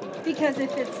 And the quilt. Because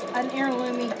if it's an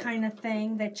heirloomy kind of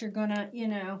thing that you're gonna,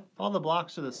 If all the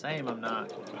blocks are the same, I'm not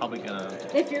probably gonna...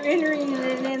 If you're entering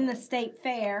it in the state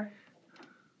fair.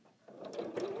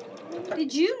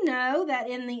 Did you know that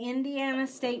in the Indiana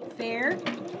State Fair,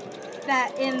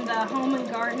 that in the Home and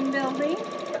Garden building,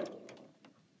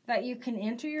 that you can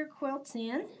enter your quilts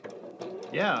in?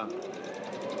 Yeah.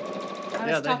 I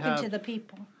was talking to the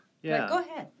people. Yeah. But go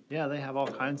ahead. Yeah, they have all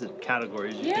kinds of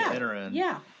categories you can enter in.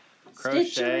 Yeah.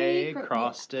 Crochet,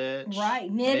 cross stitch,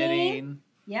 right, knitting.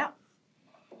 Yep.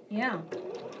 Yeah.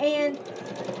 And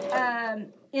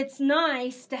it's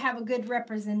nice to have a good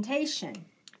representation.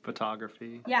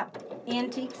 Photography. Yeah.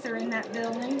 Antiques are in that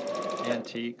building.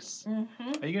 Antiques.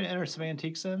 Mm-hmm. Are you going to enter some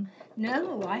antiques in?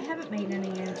 No, I haven't made any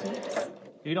antiques.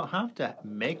 You don't have to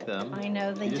make them. I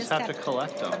know. You just have to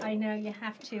collect them. I know. You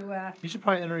have to... You should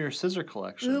probably enter your scissor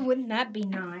collection. Ooh, wouldn't that be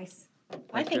nice?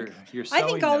 Like your I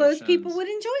think all those people would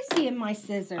enjoy seeing my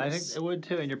scissors. I think it would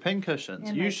too. And your pin cushions.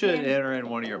 And you should enter in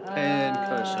one of your pin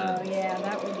cushions. Oh, yeah,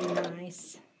 that would be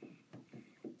nice.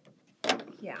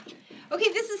 Yeah.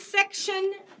 Okay, this is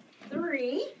section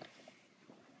 3.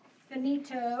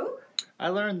 Finito. I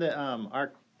learned that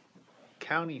our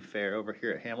county fair over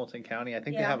here at Hamilton County, I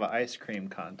think they have an ice cream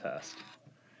contest.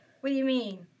 What do you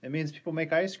mean? It means people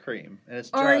make ice cream, and it's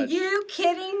judged. Are you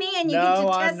kidding me? And you get to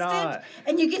test I'm not. it?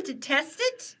 And you get to test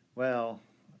it? Well,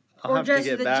 I'll have to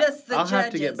get back. I'll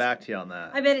have to get back to you on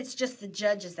that. I bet it's just the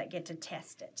judges that get to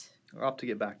test it. I'll have to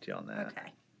get back to you on that.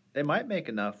 Okay. They might make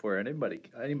enough where anybody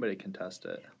can test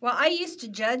it. Well, I used to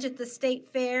judge at the state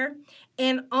fair,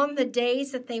 and on the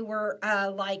days that they were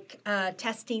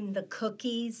testing the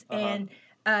cookies and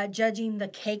judging the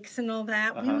cakes and all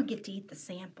that, we would get to eat the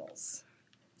samples.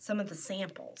 Some of the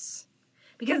samples.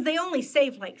 Because they only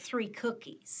save like 3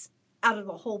 cookies out of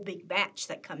the whole big batch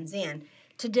that comes in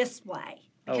to display.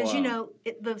 Because,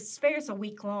 the fair's a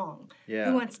week long.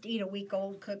 Yeah. Who wants to eat a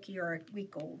week-old cookie or a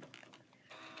week-old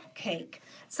cake?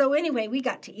 So anyway, we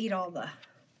got to eat all the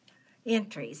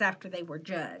entries after they were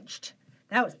judged.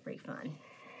 That was pretty fun.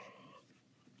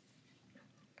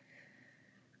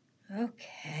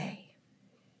 Okay.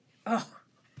 Oh.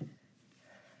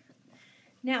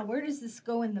 Now, where does this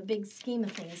go in the big scheme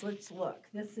of things? Let's look.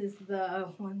 This is the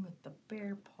one with the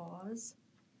bear paws.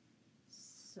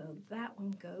 So that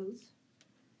one goes,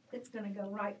 it's going to go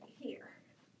right here.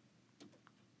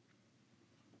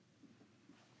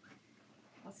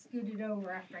 I'll scoot it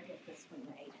over after I get this one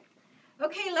made.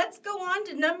 Okay, let's go on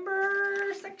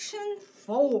to section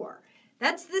 4.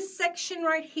 That's this section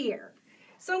right here.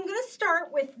 So I'm going to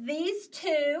start with these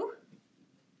two.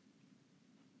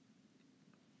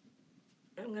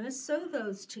 I'm going to sew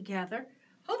those together.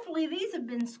 Hopefully these have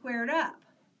been squared up.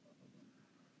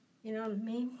 You know what I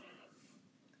mean?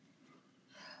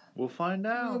 We'll find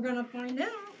out. We're going to find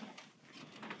out.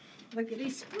 Lickety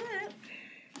split.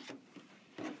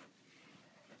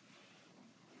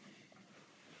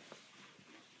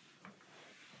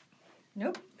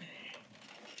 Nope.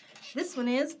 This one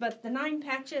is, but the 9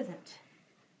 patch isn't.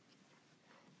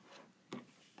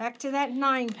 Back to that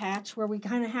 9 patch where we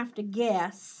kind of have to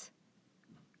guess.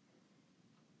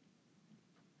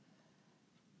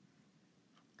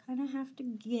 Kind of have to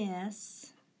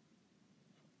guess.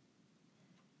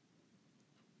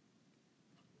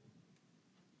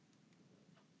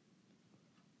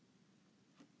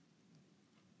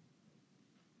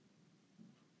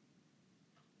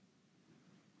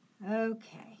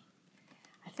 Okay,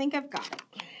 I think I've got it.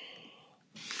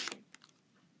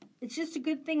 It's just a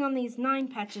good thing on these 9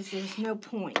 patches there's no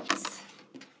points.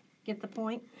 Get the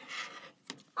point?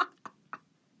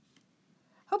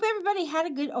 Hope everybody had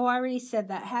a good, oh, I already said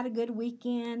that, had a good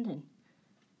weekend and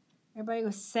everybody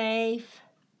was safe.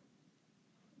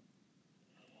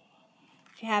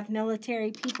 If you have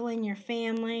military people in your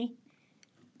family,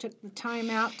 took the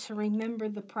time out to remember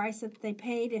the price that they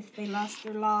paid if they lost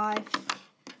their life.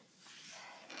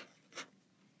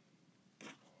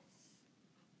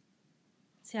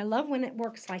 See, I love when it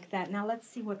works like that. Now let's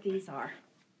see what these are.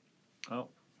 Oh.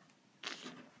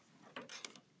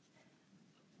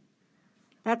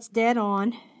 That's dead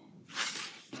on.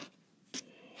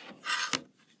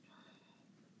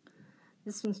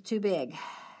 This one's too big.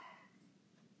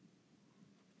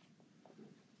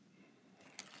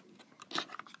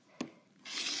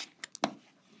 I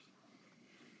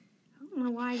don't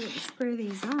know why I didn't square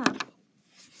these up.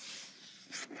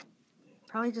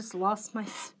 Probably just lost my,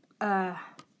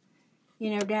 you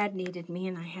know, Dad needed me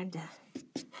and I had to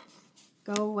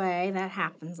go away. That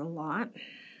happens a lot.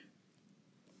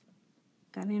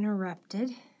 Got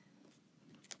interrupted.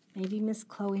 Maybe Miss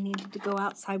Chloe needed to go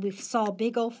outside. We saw a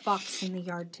big old fox in the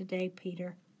yard today,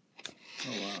 Peter.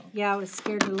 Oh, wow. Yeah, I was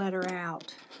scared to let her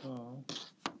out. Oh.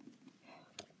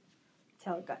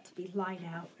 Till it got to be light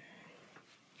out.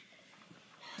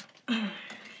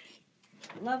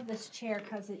 Love this chair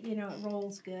because it, you know, it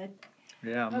rolls good.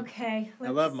 Yeah. Okay. I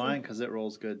love mine because it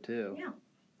rolls good too. Yeah.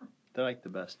 They're like the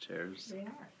best chairs. They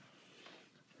are.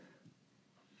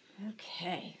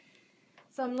 Okay.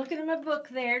 So I'm looking at my book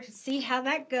there to see how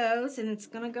that goes, and it's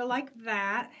going to go like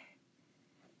that.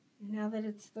 Now that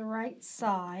it's the right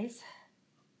size,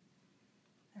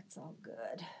 that's all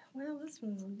good. Well, this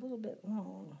one's a little bit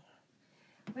long.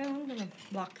 Well, I'm going to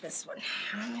block this one.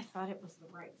 I thought it was the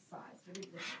right size, but it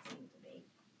doesn't seem to be.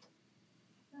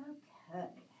 Okay.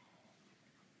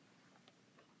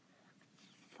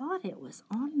 Thought it was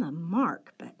on the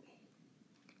mark, but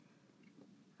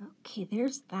okay,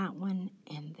 there's that one,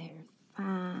 and there's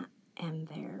that, and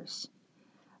there's,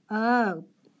 oh,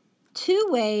 2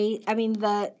 ways. I mean,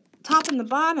 the top and the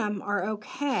bottom are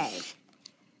okay.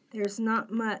 There's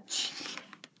not much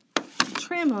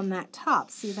trim on that top.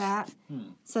 See that?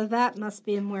 So that must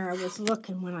be in where I was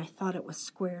looking when I thought it was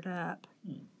squared up.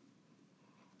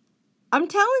 I'm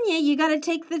telling you, you got to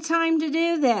take the time to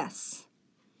do this.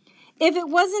 If it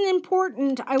wasn't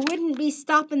important, I wouldn't be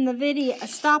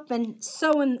stopping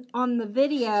sewing on the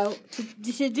video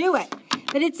to do it.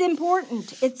 But it's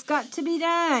important. It's got to be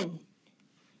done.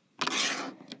 It's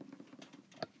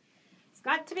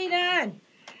got to be done.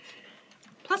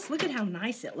 Plus, look at how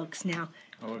nice it looks now.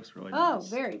 Oh, it looks really Oh, nice.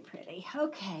 very pretty.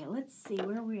 Okay, let's see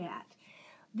where are we at.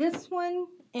 This one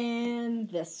and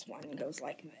this one goes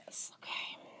like this.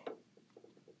 Okay.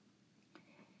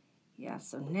 Yeah,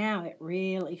 so now it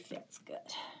really fits good.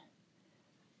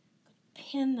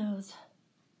 Pin those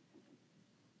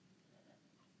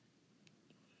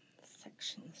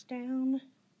sections down.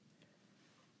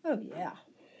 Oh, yeah.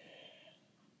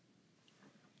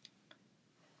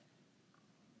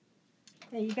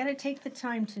 Yeah, you got to take the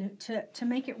time to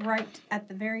make it right at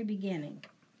the very beginning.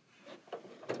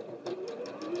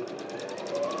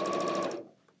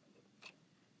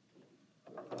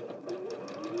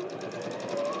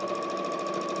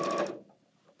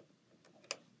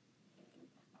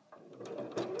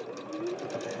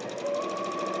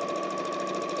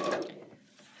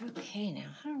 Okay,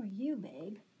 now, how are you,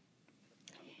 babe?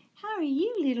 How are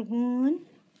you, little one?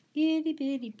 Itty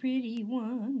bitty pretty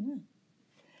one.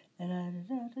 Da, da,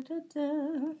 da, da, da,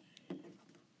 da.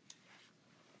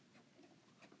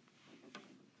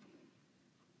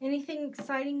 Anything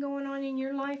exciting going on in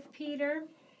your life, Peter?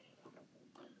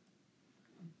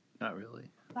 Not really.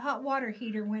 The hot water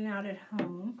heater went out at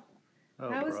home. Oh,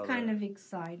 That was brother. kind of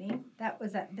exciting. That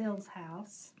was at Bill's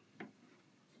house.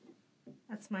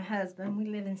 That's my husband. We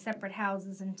live in separate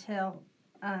houses until,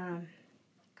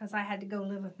 because I had to go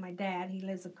live with my dad. He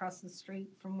lives across the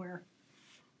street from where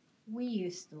we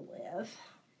used to live.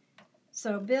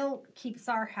 So Bill keeps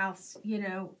our house,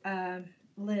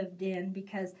 lived in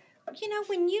because,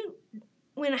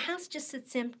 when a house just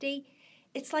sits empty,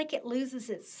 it's like it loses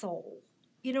its soul.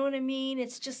 You know what I mean?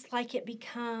 It's just like it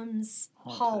becomes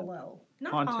hollow.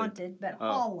 Not haunted, but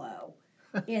hollow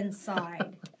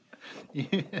inside. You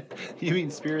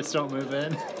mean spirits don't move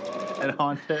in and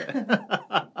haunt it?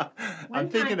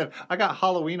 I got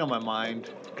Halloween on my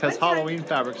mind because Halloween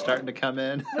fabric's starting to come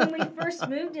in. When we first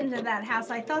moved into that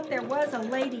house, I thought there was a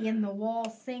lady in the wall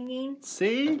singing.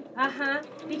 See?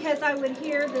 Because I would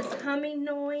hear this humming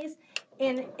noise,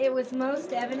 and it was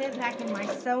most evident back in my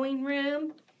sewing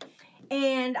room.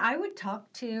 And I would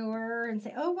talk to her and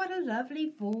say, "Oh, what a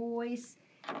lovely voice."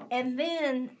 And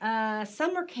then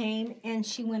summer came and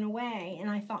she went away, and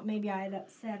I thought maybe I had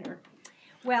upset her.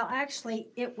 Well, actually,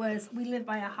 we lived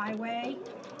by a highway,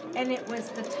 and it was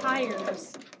the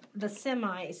tires, the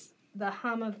semis, the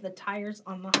hum of the tires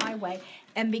on the highway.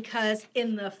 And because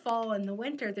in the fall and the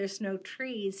winter, there's no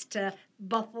trees to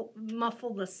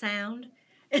muffle the sound,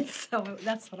 and so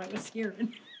that's what I was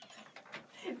hearing.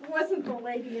 It wasn't the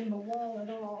lady in the wall at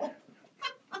all.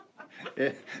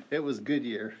 It was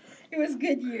Goodyear. It was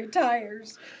Goodyear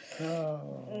tires.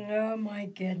 Oh, my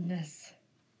goodness.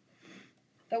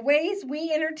 The ways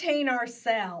we entertain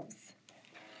ourselves.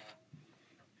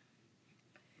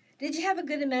 Did you have a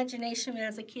good imagination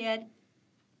as a kid?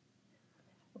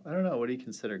 I don't know. What do you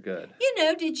consider good?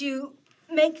 Did you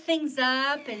make things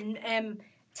up and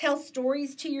tell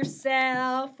stories to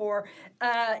yourself, or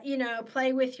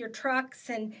play with your trucks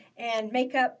and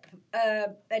make up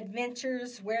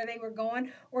adventures where they were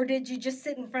going, or did you just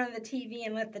sit in front of the TV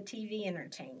and let the TV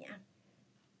entertain you?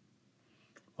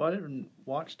 Well, I didn't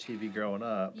watch TV growing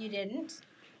up. You didn't?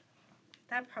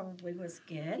 That probably was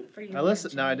good for you.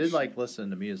 I did like listening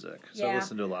to music. So I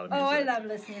listened to a lot of music. Oh, I love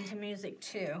listening to music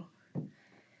too.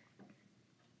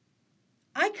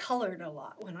 I colored a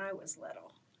lot when I was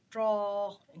little.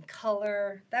 Draw and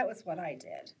color. That was what I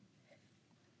did.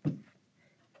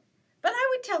 But I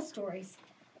would tell stories.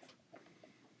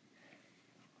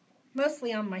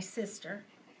 Mostly on my sister.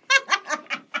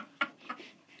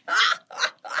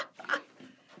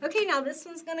 Okay, now this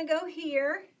one's going to go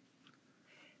here.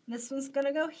 This one's going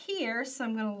to go here, so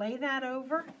I'm going to lay that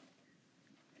over.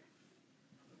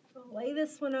 I'll lay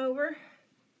this one over.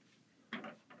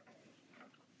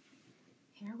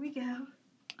 Here we go.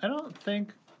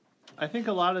 I think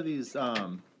a lot of these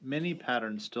mini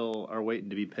patterns still are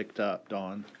waiting to be picked up,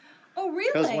 Dawn. Oh,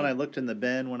 really? Because when I looked in the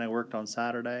bin when I worked on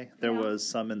Saturday, there was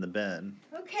some in the bin.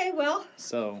 Okay, well.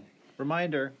 So,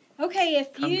 reminder. Okay,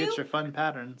 come get your fun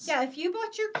patterns. Yeah, if you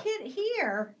bought your kit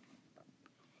here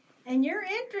and you're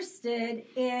interested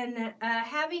in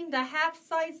having the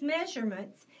half-size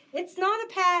measurements, it's not a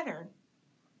pattern.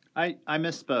 I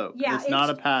misspoke. Yeah, it's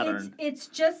not a pattern. It's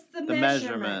just the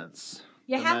measurements.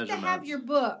 You have to have your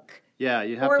book. Yeah,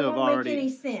 you have or to it have won't already. Make any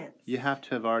sense. You have to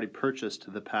have already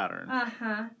purchased the pattern.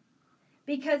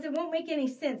 Because it won't make any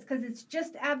sense, because it's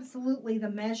just absolutely the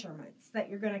measurements that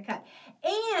you're going to cut.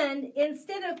 And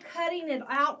instead of cutting it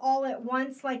out all at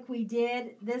once like we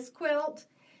did this quilt,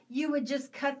 you would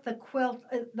just cut the quilt,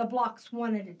 the blocks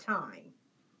one at a time.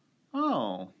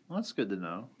 Oh, that's good to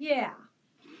know. Yeah.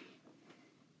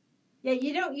 Yeah,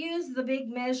 you don't use the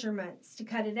big measurements to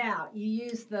cut it out. You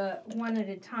use the one at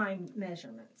a time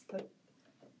measurements.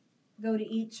 Go to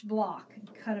each block and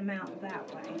cut them out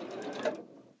that way.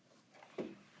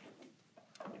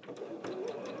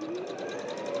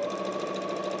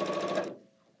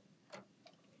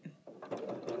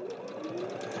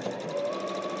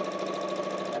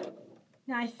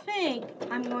 Now I think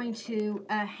I'm going to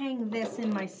hang this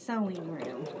in my sewing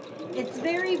room. It's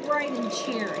very bright and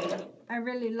cheery. I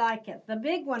really like it. The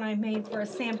big one I made for a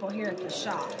sample here at the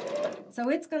shop. So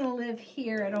it's going to live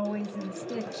here at Always in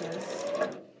Stitches.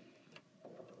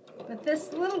 But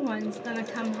this little one's going to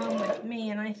come home with me,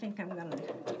 and I think I'm going to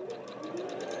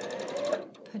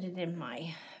put it in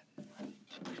my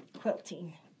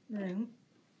quilting room.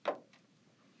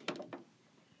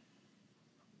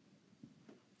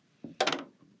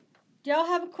 Do y'all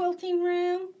have a quilting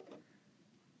room?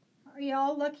 Are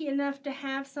y'all lucky enough to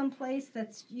have some place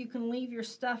that's you can leave your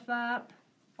stuff up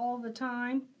all the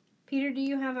time? Peter, do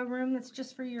you have a room that's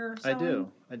just for your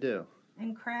sewing? I do.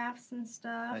 And crafts and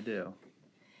stuff? I do.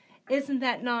 Isn't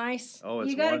that nice? Oh,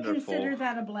 it's you gotta wonderful. consider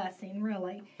that a blessing,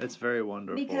 really. It's very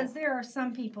wonderful. Because there are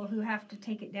some people who have to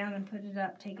take it down and put it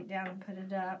up, take it down and put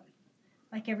it up,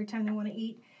 like every time they want to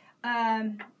eat.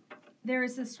 There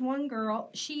is this one girl,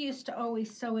 she used to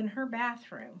always sew in her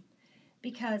bathroom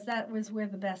because that was where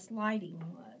the best lighting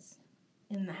was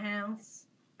in the house.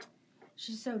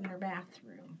 She sewed in her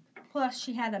bathroom. Plus,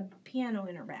 she had a piano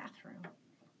in her bathroom.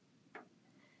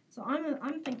 So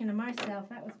I'm thinking to myself,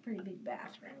 that was a pretty big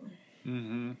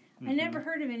bathroom. I never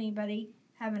heard of anybody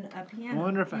having a piano. I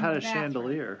wonder if it had a bathroom.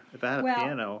 chandelier. If it had a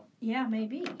piano. Yeah,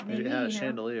 maybe. Maybe it had a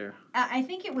chandelier. I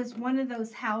think it was one of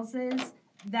those houses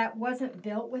that wasn't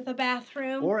built with a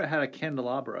bathroom. Or it had a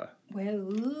candelabra.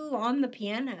 Well, ooh, on the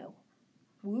piano.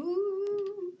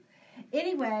 Woo.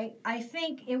 Anyway, I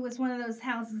think it was one of those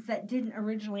houses that didn't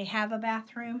originally have a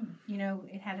bathroom. You know,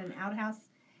 it had an outhouse.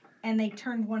 And they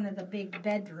turned one of the big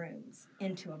bedrooms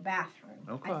into a bathroom.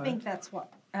 Okay. I think that's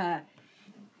what the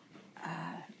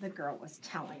girl was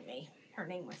telling me. Her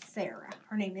name was Sarah.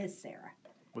 Her name is Sarah.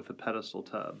 With a pedestal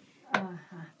tub.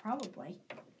 Probably.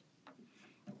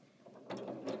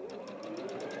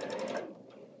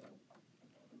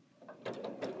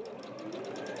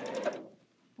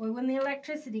 Well, when the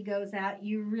electricity goes out,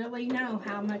 you really know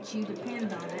how much you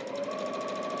depend on it.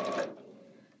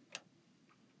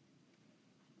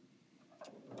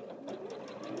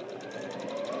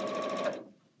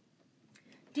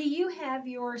 Do you have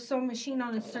your sewing machine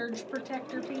on a surge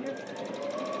protector, Peter?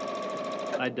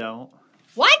 I don't.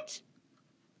 What?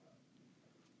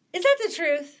 Is that the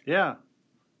truth? Yeah.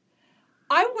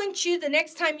 I want you, the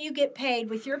next time you get paid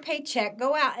with your paycheck,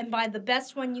 go out and buy the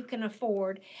best one you can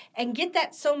afford and get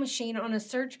that sewing machine on a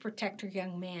surge protector,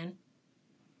 young man.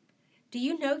 Do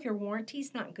you know your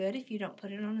warranty's not good if you don't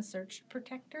put it on a surge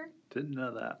protector? Didn't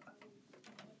know that.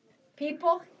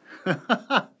 People,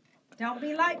 don't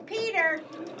be like Peter.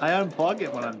 I unplug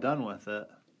it when I'm done with it.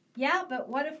 Yeah, but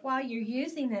what if while you're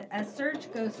using it, a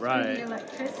surge goes through the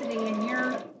electricity and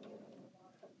you're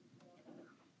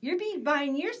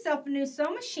buying yourself a new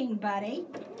sewing machine, buddy.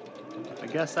 I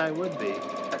guess I would be.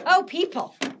 Oh,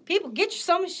 people, get your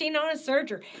sewing machine on a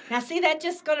serger. Now, see, that's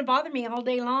just going to bother me all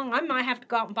day long. I might have to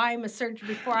go out and buy him a serger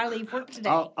before I leave work today.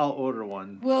 I'll order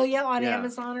one. Will you, on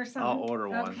Amazon or something? I'll order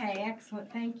one. Okay,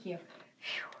 excellent. Thank you.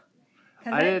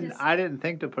 I didn't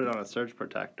think to put it on a surge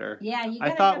protector. Yeah, you I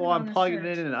gotta thought, have well, it I'm on a plugging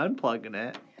surge. it in and unplugging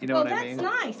it. You know what I mean?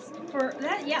 Well, that's nice for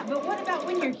that. Yeah, but what about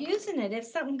when you're using it? If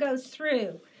something goes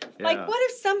through, like what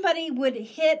if somebody would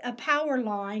hit a power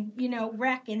line,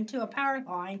 wreck into a power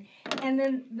line, and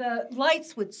then the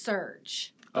lights would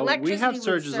surge. Oh, we have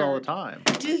surges all the time.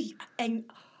 Do you? And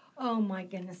oh my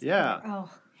goodness. Yeah.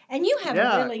 Oh. And you have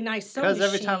a really nice sewing machine.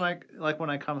 Because every time when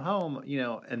I come home,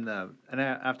 and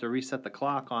I have to reset the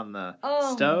clock on the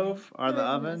stove or the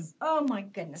oven. Oh my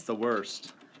goodness. It's the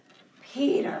worst.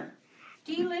 Peter,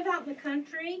 do you live out in the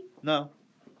country? No.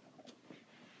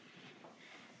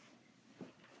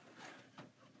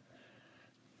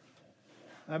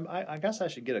 I guess I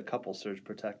should get a couple surge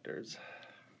protectors.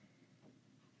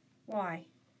 Why?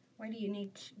 Why do you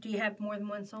need? Do you have more than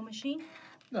one sewing machine?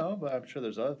 No, but I'm sure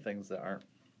there's other things that aren't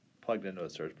plugged into a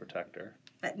surge protector.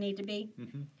 That need to be?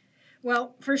 Mm-hmm.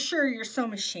 Well, for sure, your sewing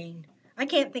machine. I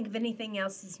can't think of anything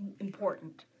else as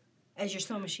important as your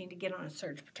sewing machine to get on a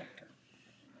surge protector.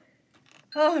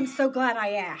 Oh, I'm so glad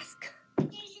I asked. Oh,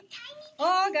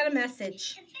 I got a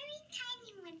message. A very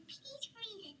tiny one. Please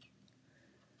read it.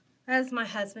 That's my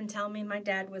husband telling me my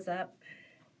dad was up.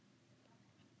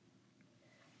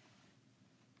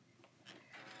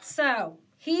 So,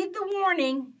 heed the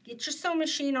warning. Get your sewing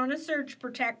machine on a surge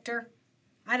protector.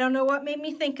 I don't know what made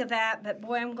me think of that, but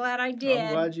boy, I'm glad I did.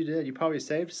 I'm glad you did. You probably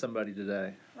saved somebody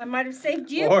today. I might have saved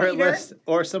you, Peter. Peter.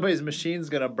 Or somebody's machine's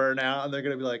going to burn out, and they're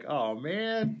going to be like, oh,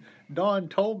 man, Dawn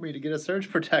told me to get a surge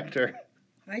protector.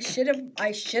 I should have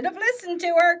listened to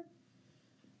her.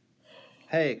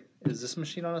 Hey, is this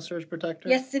machine on a surge protector?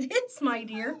 Yes, it is, my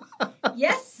dear.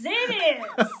 Yes, it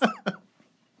is.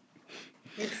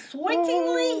 It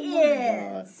sweatingly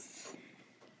is.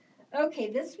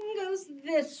 Okay, this one goes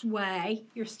this way.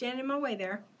 You're standing in my way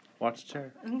there. Watch the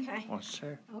chair. Okay. Watch the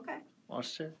chair. Okay.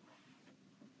 Watch the chair.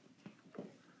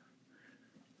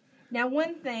 Now,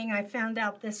 one thing I found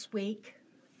out this week,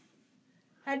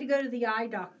 I had to go to the eye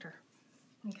doctor.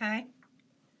 Okay?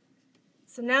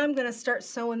 So now I'm going to start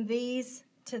sewing these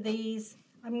to these.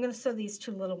 I'm going to sew these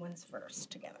two little ones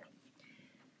first together.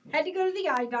 Had to go to the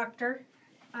eye doctor,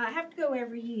 I have to go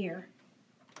every year.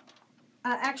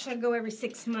 Actually, I go every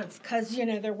 6 months because, you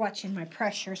know, they're watching my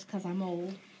pressures because I'm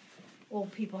old.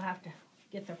 Old people have to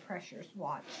get their pressures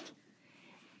watched.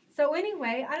 So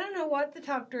anyway, I don't know what the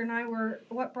doctor and I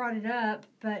what brought it up,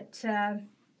 but,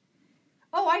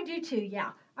 oh, I do too,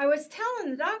 yeah. I was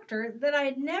telling the doctor that I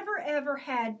had never, ever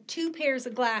had 2 pairs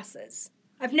of glasses.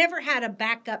 I've never had a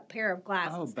backup pair of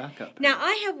glasses. Oh, backup. Now,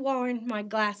 I have worn my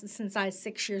glasses since I was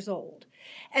 6 years old,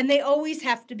 and they always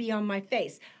have to be on my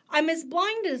face. I'm as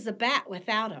blind as a bat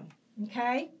without them,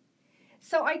 okay?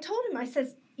 So I told him, I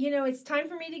says, you know, it's time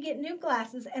for me to get new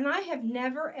glasses, and I have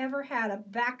never, ever had a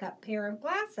backup pair of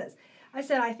glasses. I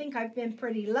said, I think I've been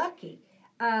pretty lucky.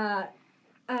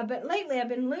 But lately I've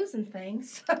been losing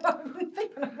things, so I've been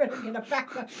thinking I'm going to get a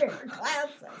backup pair of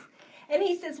glasses. And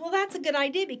he says, well, that's a good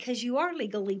idea because you are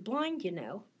legally blind, you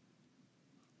know.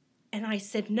 And I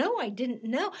said, no, I didn't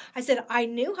know. I said, I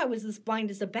knew I was as blind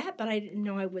as a bat, but I didn't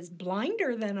know I was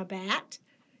blinder than a bat.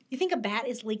 You think a bat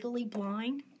is legally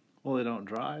blind? Well, they don't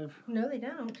drive. No, they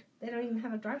don't. They don't even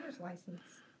have a driver's license.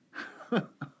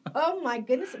 Oh, my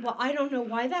goodness. Well, I don't know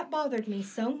why that bothered me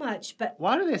so much, but...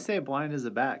 Why do they say blind as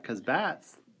a bat? Because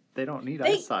bats, they don't need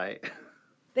eyesight.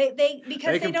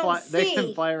 Because they don't see. They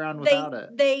can fly around without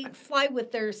it. They fly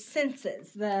with their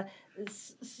senses. Their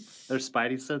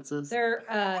spidey senses? Their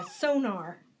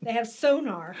sonar. They have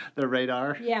sonar. Their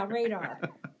radar? Yeah, radar.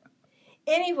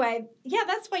 Anyway, yeah,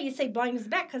 that's why you say blind as a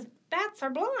bat, because bats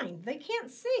are blind. They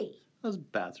can't see. Those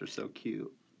bats are so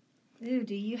cute. Ooh,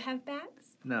 do you have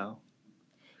bats? No.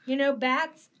 You know,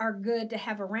 bats are good to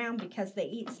have around because they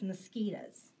eat some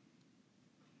mosquitoes.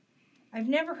 I've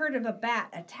never heard of a bat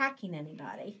attacking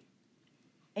anybody,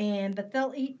 but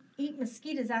they'll eat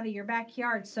mosquitoes out of your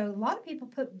backyard. So a lot of people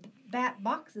put bat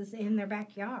boxes in their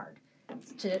backyard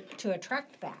to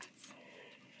attract bats.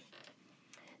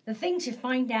 The things you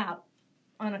find out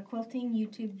on a quilting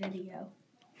YouTube video.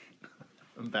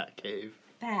 Bat cave.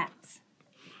 Bats.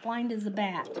 Blind as a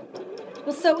bat.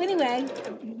 Well, so anyway,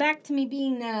 back to me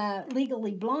being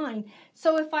legally blind.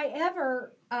 So if I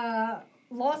ever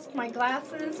lost my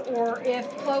glasses, or if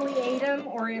Chloe ate them,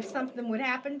 or if something would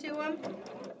happen to them,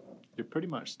 you're pretty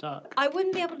much stuck. I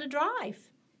wouldn't be able to drive.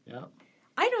 Yeah.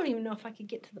 I don't even know if I could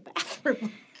get to the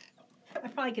bathroom. I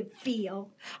probably could feel.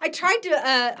 I tried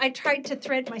to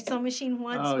thread my sewing machine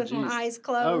once with my eyes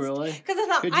closed. Oh, really? Because I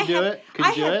thought, could you do it? Could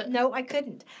you do it? No, I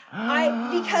couldn't.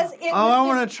 Because it was I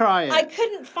want to try it. I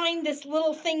couldn't find this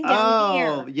little thing down here.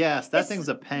 Oh, yes, that thing's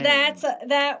a pain.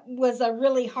 That was a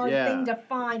really hard thing to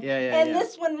find. Yeah.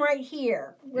 This one right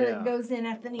here, where it goes in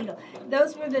at the needle.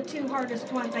 Those were the 2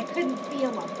 hardest ones. I couldn't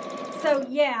feel them. So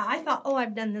yeah, I thought, oh,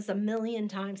 I've done this a million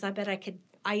times. I bet I could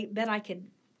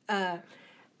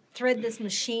thread this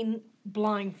machine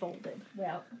blindfolded.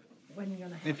 Well, when you're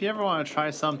gonna. If you ever want to try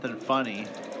something funny,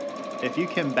 if you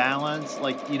can balance,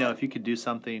 like, you know, if you could do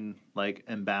something like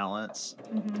imbalance,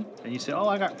 and you say, oh,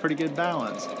 I got pretty good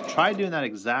balance, try doing that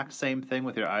exact same thing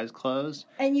with your eyes closed,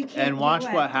 and you can't watch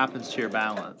what happens to your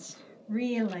balance.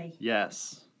 Really?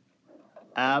 Yes.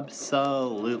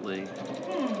 Absolutely.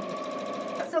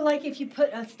 So, like, if you put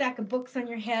a stack of books on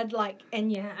your head,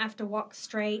 and you have to walk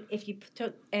straight, if you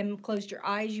took and closed your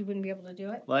eyes, you wouldn't be able to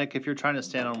do it? Like, if you're trying to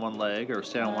stand on one leg or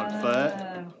stand on one foot,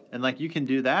 and, like, you can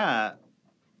do that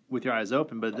with your eyes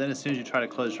open, but then as soon as you try to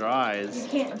close your eyes... You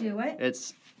can't do it?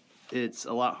 It's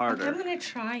a lot harder. Okay, I'm going to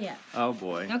try it. Oh,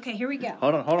 boy. Okay, here we go.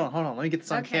 Hold on. Let me get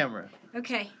this on camera.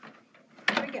 Okay.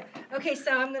 Here we go. Okay,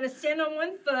 so I'm going to stand on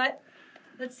one foot.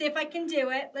 Let's see if I can do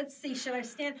it. Let's see. Should I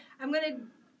stand? I'm going to...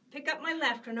 pick up my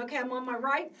left one. Okay, I'm on my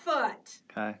right foot.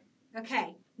 Okay.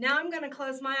 Okay, now I'm going to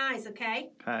close my eyes,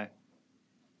 okay? Okay.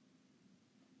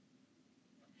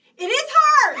 It is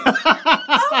hard!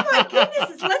 Oh my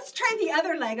goodness, let's try the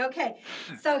other leg. Okay,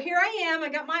 so here I am. I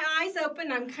got my eyes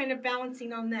open. I'm kind of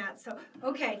balancing on that. So,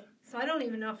 okay, so I don't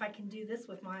even know if I can do this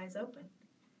with my eyes open.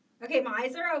 Okay, my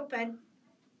eyes are open.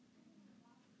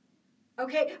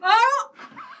 Okay, oh!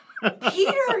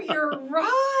 Peter, you're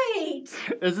right.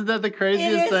 Isn't that the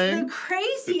craziest thing? It is the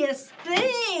craziest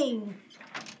thing.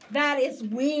 That is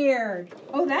weird.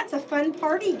 Oh, that's a fun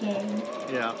party game.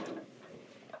 Yeah.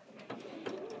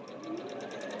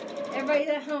 Everybody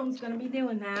at home's going to be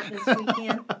doing that this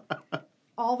weekend.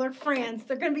 All their friends.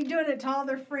 They're going to be doing it to all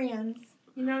their friends.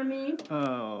 You know what I mean?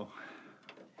 Oh.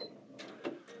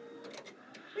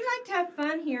 We like to have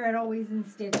fun here at Always in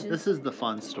Stitches. This is the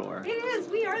fun store. It is.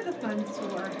 We are the fun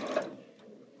store.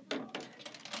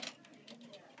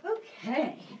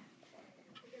 Okay.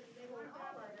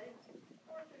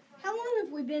 How long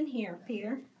have we been here,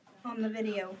 Peter, on the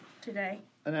video today?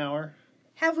 An hour.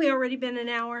 Have we already been an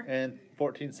hour? And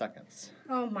 14 seconds.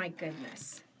 Oh, my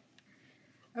goodness.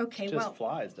 Okay, Just well,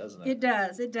 flies, doesn't it? it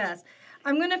does. It does.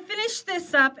 I'm going to finish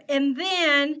this up, and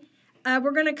then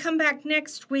we're going to come back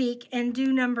next week and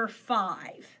do number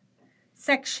 5,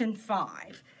 section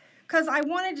 5, because I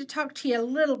wanted to talk to you a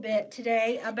little bit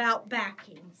today about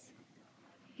backings.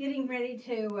 Getting ready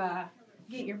to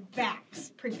get your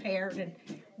backs prepared and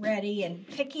ready and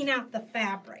picking out the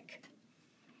fabric.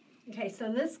 Okay,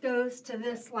 so this goes to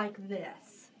this like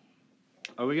this.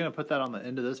 Are we going to put that on the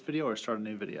end of this video or start a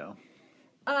new video?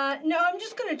 No, I'm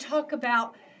just going to talk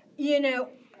about,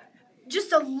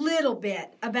 just a little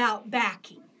bit about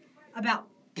backing, about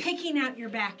picking out your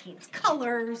backings,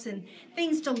 colors and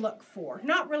things to look for.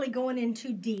 Not really going in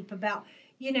too deep about,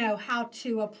 how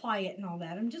to apply it and all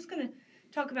that. I'm just going to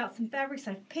talk about some fabrics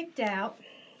I've picked out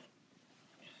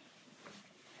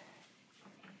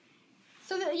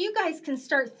so that you guys can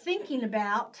start thinking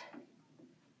about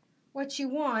what you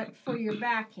want for your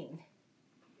backing.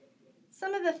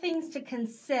 Some of the things to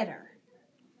consider.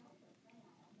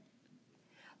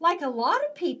 Like a lot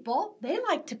of people, they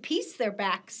like to piece their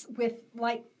backs with,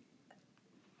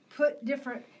 put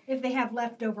different, if they have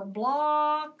leftover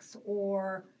blocks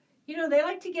or, they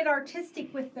like to get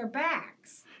artistic with their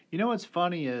backs. You know what's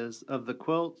funny is, of the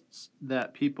quilts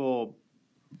that people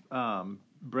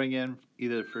bring in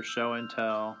either for show and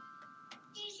tell,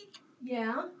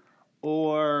 Yeah.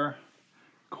 or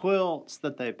quilts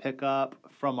that they pick up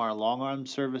from our long arm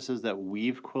services that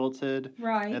we've quilted,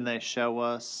 Right. and they show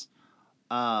us,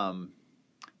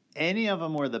 any of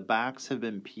them where the backs have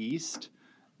been pieced,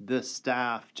 the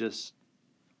staff just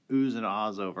oohs and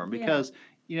ahs over them. Because,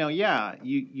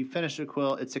 you finish a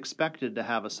quilt, it's expected to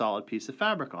have a solid piece of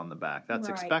fabric on the back. That's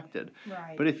Right. expected.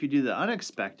 Right. But if you do the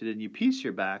unexpected and you piece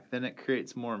your back, then it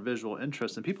creates more visual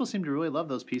interest. And people seem to really love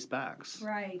those piece backs.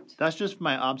 Right. That's just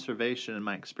my observation and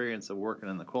my experience of working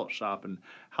in the quilt shop and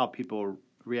how people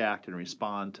react and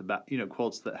respond to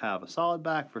quilts that have a solid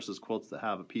back versus quilts that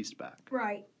have a pieced back.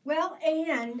 Right. Well,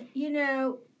 and,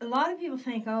 a lot of people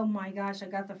think, oh my gosh, I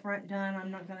got the front done.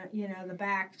 I'm not going to, the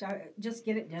back, just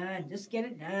get it done. Just get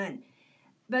it done.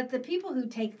 But the people who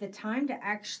take the time to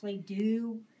actually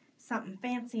do something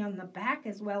fancy on the back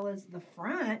as well as the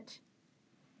front,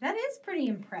 that is pretty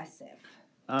impressive.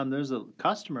 There's a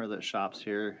customer that shops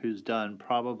here who's done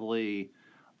probably,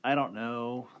 I don't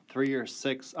know, 3 or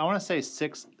 6, I want to say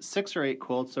six or 8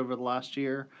 quilts over the last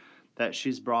year that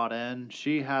she's brought in.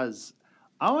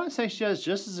 I want to say she has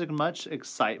just as much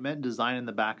excitement designing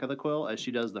the back of the quilt as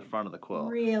she does the front of the quilt.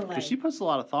 Really? Because she puts a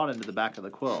lot of thought into the back of the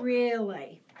quilt.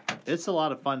 Really? It's a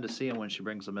lot of fun to see them when she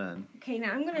brings them in. Okay,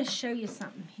 now I'm going to show you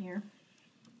something here.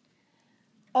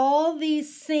 All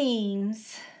these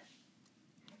seams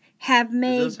have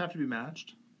made... Do those have to be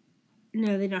matched?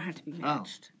 No, they don't have to be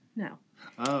matched. No.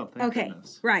 Oh, thank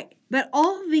goodness. Right. But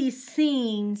all these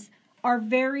seams are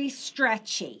very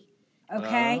stretchy.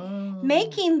 Okay? Oh.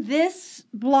 Making this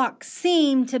block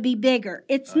seem to be bigger.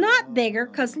 It's not bigger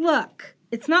because look,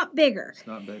 it's not bigger. It's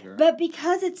not bigger. But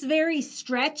because it's very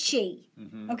stretchy,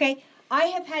 Mm-hmm. okay, I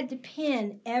have had to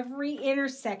pin every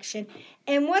intersection.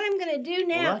 And what I'm going to do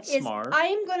now that's is smart.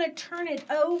 I'm going to turn it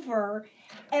over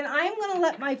and I'm going to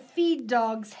let my feed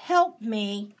dogs help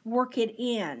me work it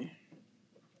in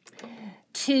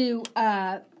to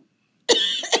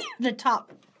the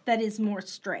top that is more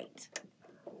straight.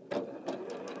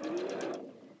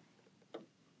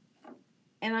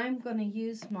 And I'm going to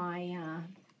use my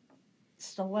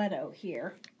stiletto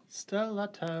here.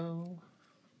 Stiletto.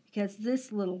 Because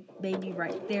this little baby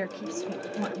right there keeps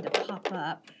wanting to pop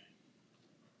up.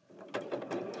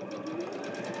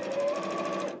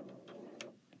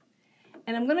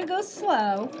 And I'm going to go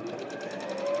slow.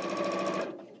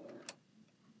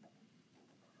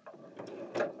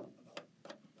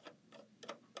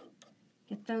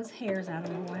 Get those hairs out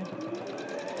of the way.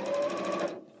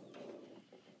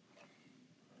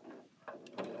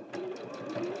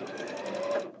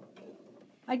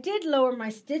 I did lower my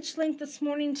stitch length this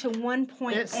morning to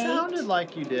 1.8. It sounded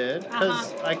like you did,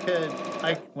 because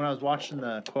when I was watching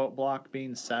the quilt block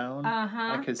being sewn,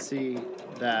 I could see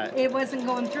that it wasn't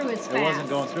going through as fast. it wasn't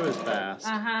going through as fast.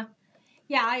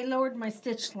 Yeah, I lowered my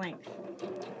stitch length.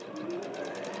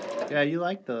 Yeah, you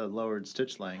like the lowered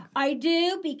stitch length. I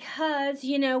do because,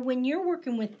 when you're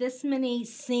working with this many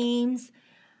seams,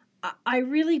 I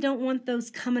really don't want those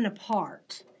coming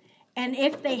apart. And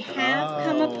if they have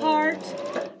come apart,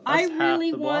 I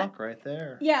really half the block right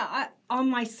there. Yeah, on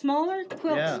my smaller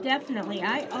quilts, definitely.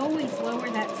 I always lower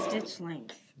that stitch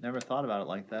length. Never thought about it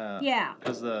like that. Yeah.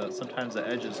 Because sometimes the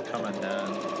edges come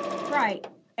undone. Right.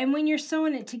 And when you're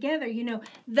sewing it together,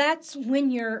 that's when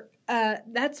you're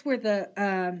that's where the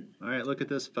All right, look at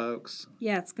this, folks.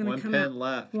 yeah, it's gonna One come pin out.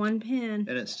 left. One pin.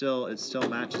 And it still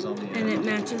matches on the end. And it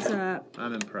matches up.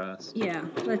 I'm impressed. Yeah,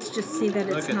 let's just see that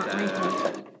it's Look at not that.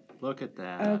 wrinkled. Look at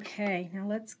that. Okay, now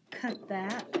let's cut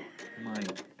that. My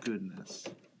goodness.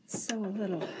 So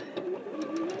little.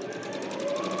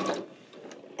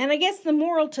 And I guess the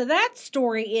moral to that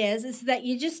story is that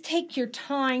you just take your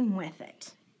time with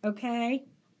it, okay?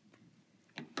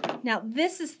 Now,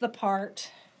 this is the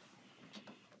part.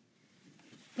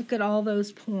 Look at all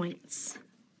those points.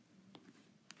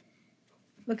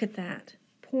 Look at that.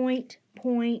 Point,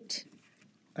 point,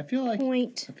 I feel like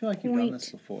point, you've done this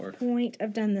before. point.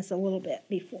 I've done this a little bit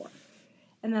before.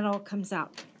 And that all comes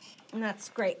out. And that's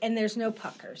great. And there's no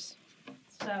puckers.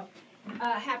 So,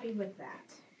 happy with that.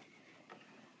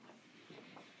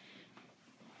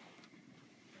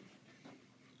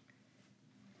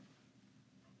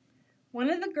 One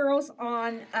of the girls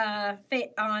on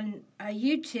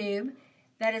YouTube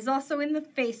that is also in the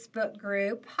Facebook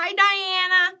group. Hi,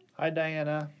 Diana. Hi,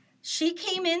 Diana. She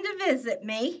came in to visit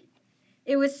me.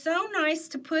 It was so nice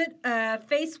to put a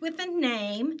face with a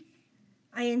name.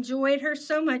 I enjoyed her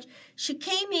so much. She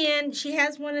came in. She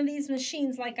has one of these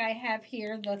machines like I have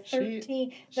here, the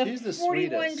 13, she's the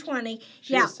 4120.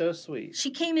 She Yeah, is so sweet. she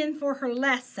came in for her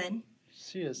lesson,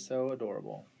 She is so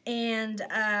adorable. and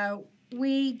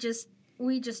we just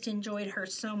enjoyed her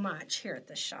so much here at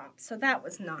the shop. So that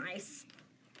was nice.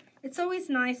 It's always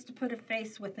nice to put a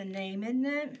face with a name, isn't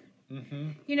it? Mm-hmm.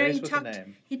 You know, Face with a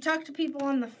name. you talk to people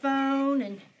on the phone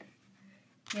and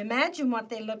you imagine what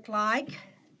they look like.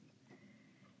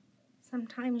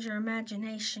 Sometimes your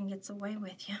imagination gets away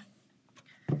with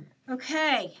you.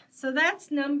 Okay, so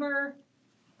that's number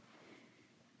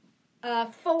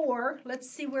 4. Let's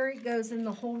see where it goes in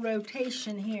the whole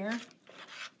rotation here.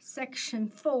 Section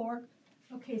 4.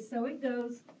 Okay, so it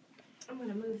goes, I'm going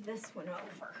to move this one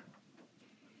over.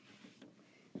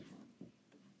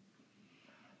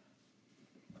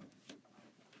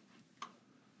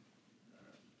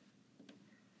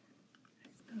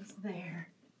 This goes there.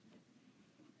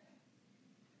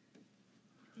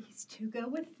 These two go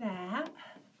with that.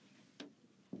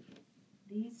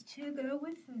 These two go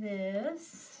with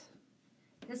this.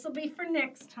 This will be for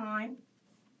next time.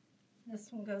 This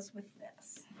one goes with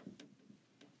this.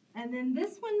 And then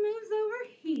this one moves over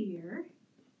here.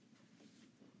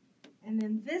 And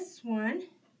then this one,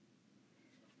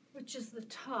 which is the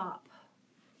top.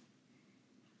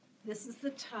 This is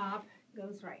the top,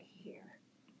 goes right here.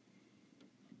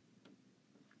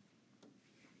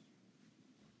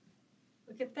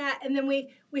 Look at that. And then we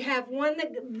have one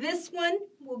that, this one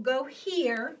will go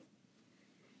here.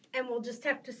 And we'll just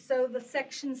have to sew the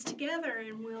sections together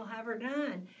and we'll have her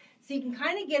done. So you can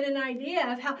kind of get an idea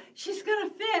of how she's going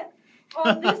to fit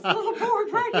on this little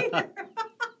board right here.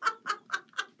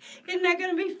 Isn't that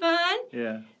going to be fun?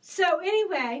 Yeah. So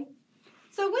anyway,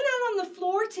 so I went out on the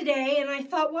floor today and I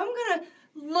thought, well, I'm going to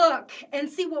look and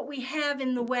see what we have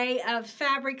in the way of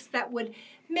fabrics that would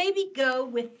maybe go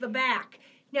with the back.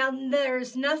 Now,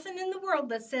 there's nothing in the world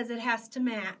that says it has to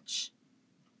match.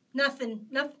 Nothing.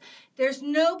 There's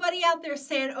nobody out there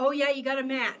saying, oh, yeah, you got to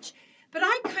match. But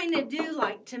I kind of do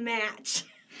like to match.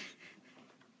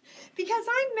 Because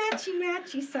I'm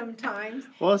matchy-matchy sometimes.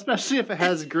 Well, especially if it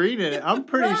has green in it. I'm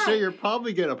pretty Right. sure you're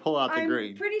probably going to pull out the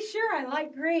green. I'm pretty sure I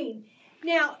like green.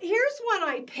 Now, here's one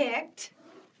I picked.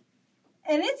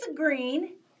 And it's a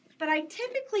green. But I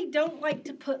typically don't like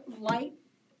to put light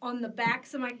on the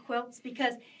backs of my quilts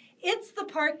because it's the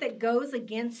part that goes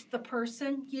against the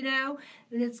person, you know,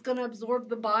 and it's going to absorb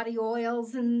the body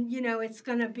oils and, you know, it's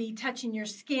going to be touching your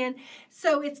skin.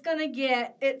 So it's going to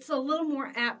get, it's a little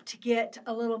more apt to get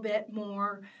a little bit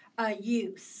more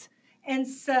use. And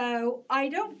so I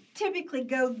don't typically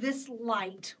go this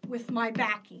light with my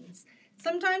backings.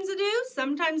 Sometimes I do,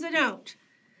 sometimes I don't.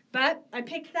 But I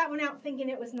picked that one out thinking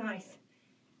it was nice.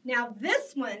 Now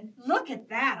this one, look at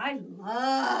that. I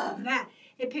love that.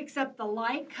 It picks up the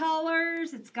light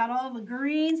colors. It's got all the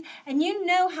greens. And you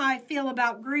know how I feel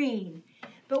about green.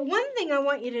 But one thing I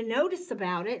want you to notice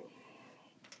about it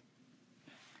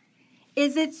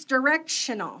is it's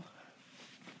directional.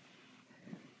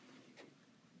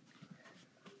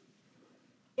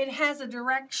 It has a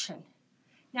direction.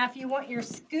 Now if you want your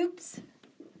scoops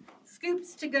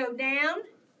to go down,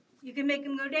 you can make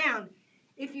them go down.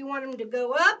 If you want them to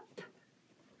go up,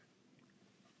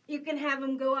 you can have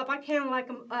them go up. I kind of like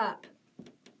them up.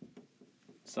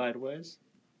 Sideways?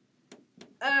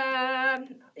 I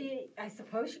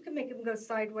suppose you can make them go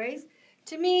sideways.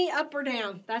 To me, up or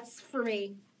down. That's for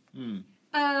me. Mm.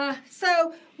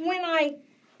 So when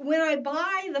I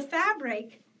buy the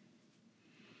fabric,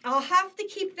 I'll have to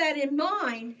keep that in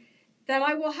mind, that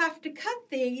I will have to cut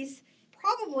these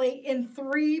probably in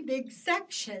 3 big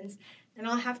sections. And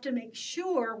I'll have to make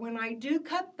sure when I do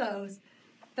cut those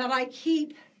that I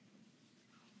keep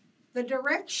the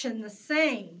direction the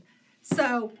same.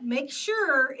 So make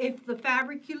sure if the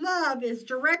fabric you love is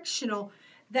directional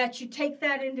that you take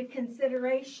that into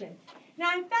consideration. Now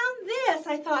I found this,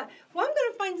 I thought, well, I'm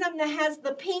going to find something that has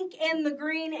the pink and the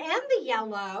green and the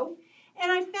yellow,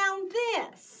 and I found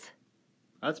this.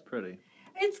 That's pretty.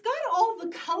 It's got all the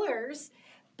colors,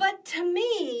 but to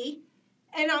me,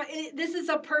 and this is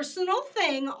a personal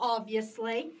thing,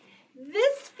 obviously,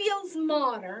 this feels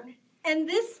modern and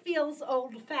this feels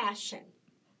old-fashioned.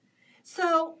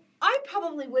 So I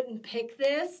probably wouldn't pick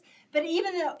this, but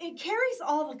even though it carries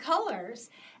all the colors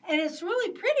and it's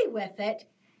really pretty with it,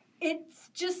 it's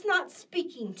just not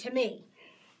speaking to me.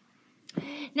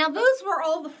 Now those were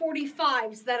all the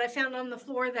 45s that I found on the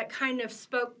floor that kind of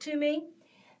spoke to me.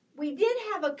 We did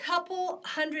have a couple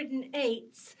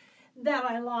 108s that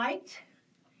I liked,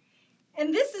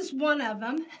 and this is one of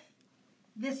them,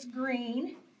 this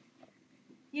green.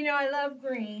 You know, I love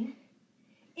green.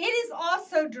 It is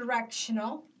also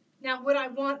directional. Now, would I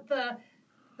want the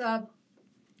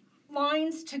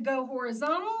lines to go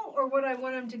horizontal or would I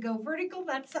want them to go vertical?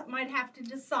 That's something I'd have to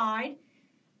decide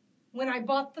when I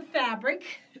bought the fabric.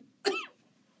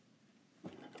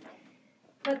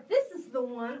 But this is the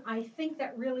one I think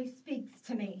that really speaks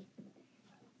to me.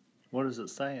 What is it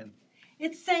saying?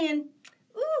 It's saying,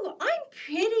 ooh, I'm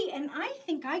pretty and I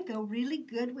think I go really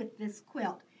good with this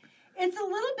quilt. It's a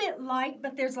little bit light,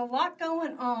 but there's a lot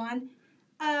going on.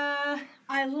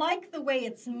 I like the way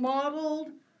it's modeled.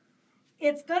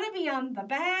 It's going to be on the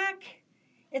back.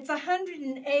 It's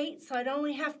 108, so I'd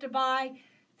only have to buy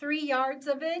 3 yards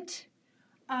of it.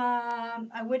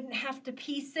 I wouldn't have to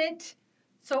piece it.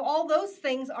 So all those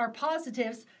things are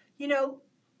positives. You know,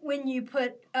 when you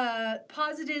put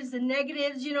positives and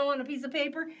negatives, you know, on a piece of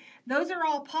paper, those are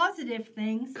all positive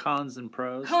things. Cons and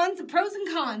pros. Pros and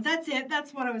cons. That's it.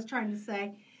 That's what I was trying to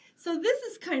say. So this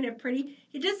is kind of pretty.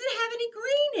 It doesn't have any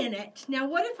green in it. Now,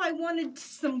 what if I wanted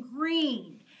some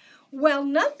green? Well,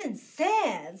 nothing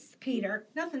says, Peter,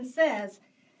 nothing says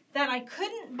that I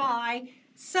couldn't buy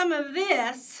some of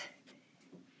this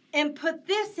and put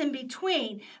this in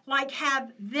between. Like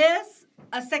have this,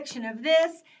 a section of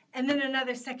this, and then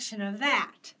another section of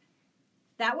that.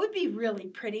 That would be really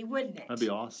pretty, wouldn't it? That'd be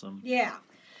awesome. Yeah.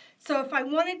 So if I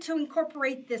wanted to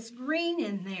incorporate this green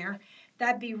in there,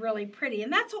 that'd be really pretty.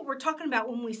 And that's what we're talking about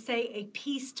when we say a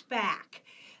pieced back.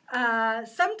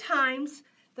 Sometimes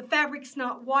the fabric's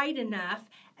not wide enough,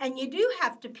 and you do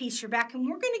have to piece your back. And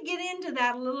we're going to get into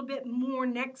that a little bit more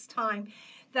next time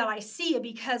that I see you,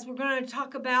 because we're going to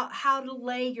talk about how to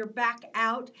lay your back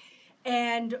out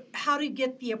and how to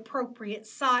get the appropriate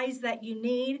size that you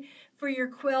need for your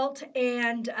quilt,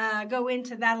 and go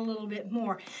into that a little bit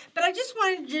more. But I just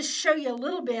wanted to just show you a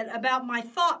little bit about my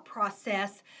thought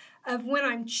process of when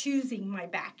I'm choosing my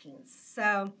backings.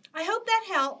 So I hope that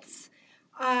helps.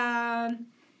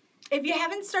 If you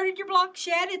haven't started your blocks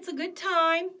yet, it's a good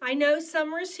time. I know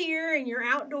summer's here and you're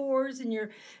outdoors and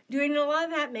you're doing a lot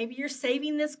of that. Maybe you're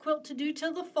saving this quilt to do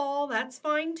till the fall. That's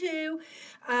fine too.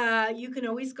 You can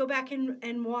always go back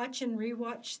and watch and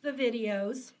rewatch the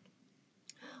videos.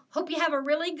 Hope you have a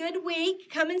really good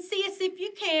week. Come and see us if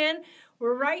you can.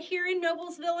 We're right here in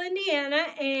Noblesville, Indiana,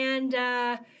 and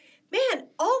man,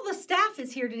 all the staff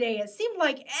is here today. It seemed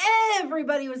like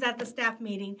everybody was at the staff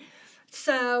meeting.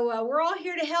 So we're all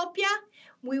here to help you.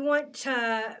 We want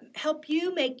to help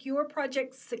you make your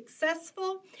project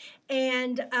successful,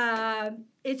 and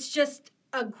it's just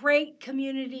a great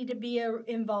community to be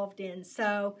involved in.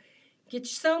 So get your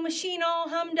sewing machine all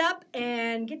hummed up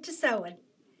and get to sewing.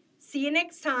 See you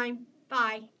next time.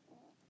 Bye.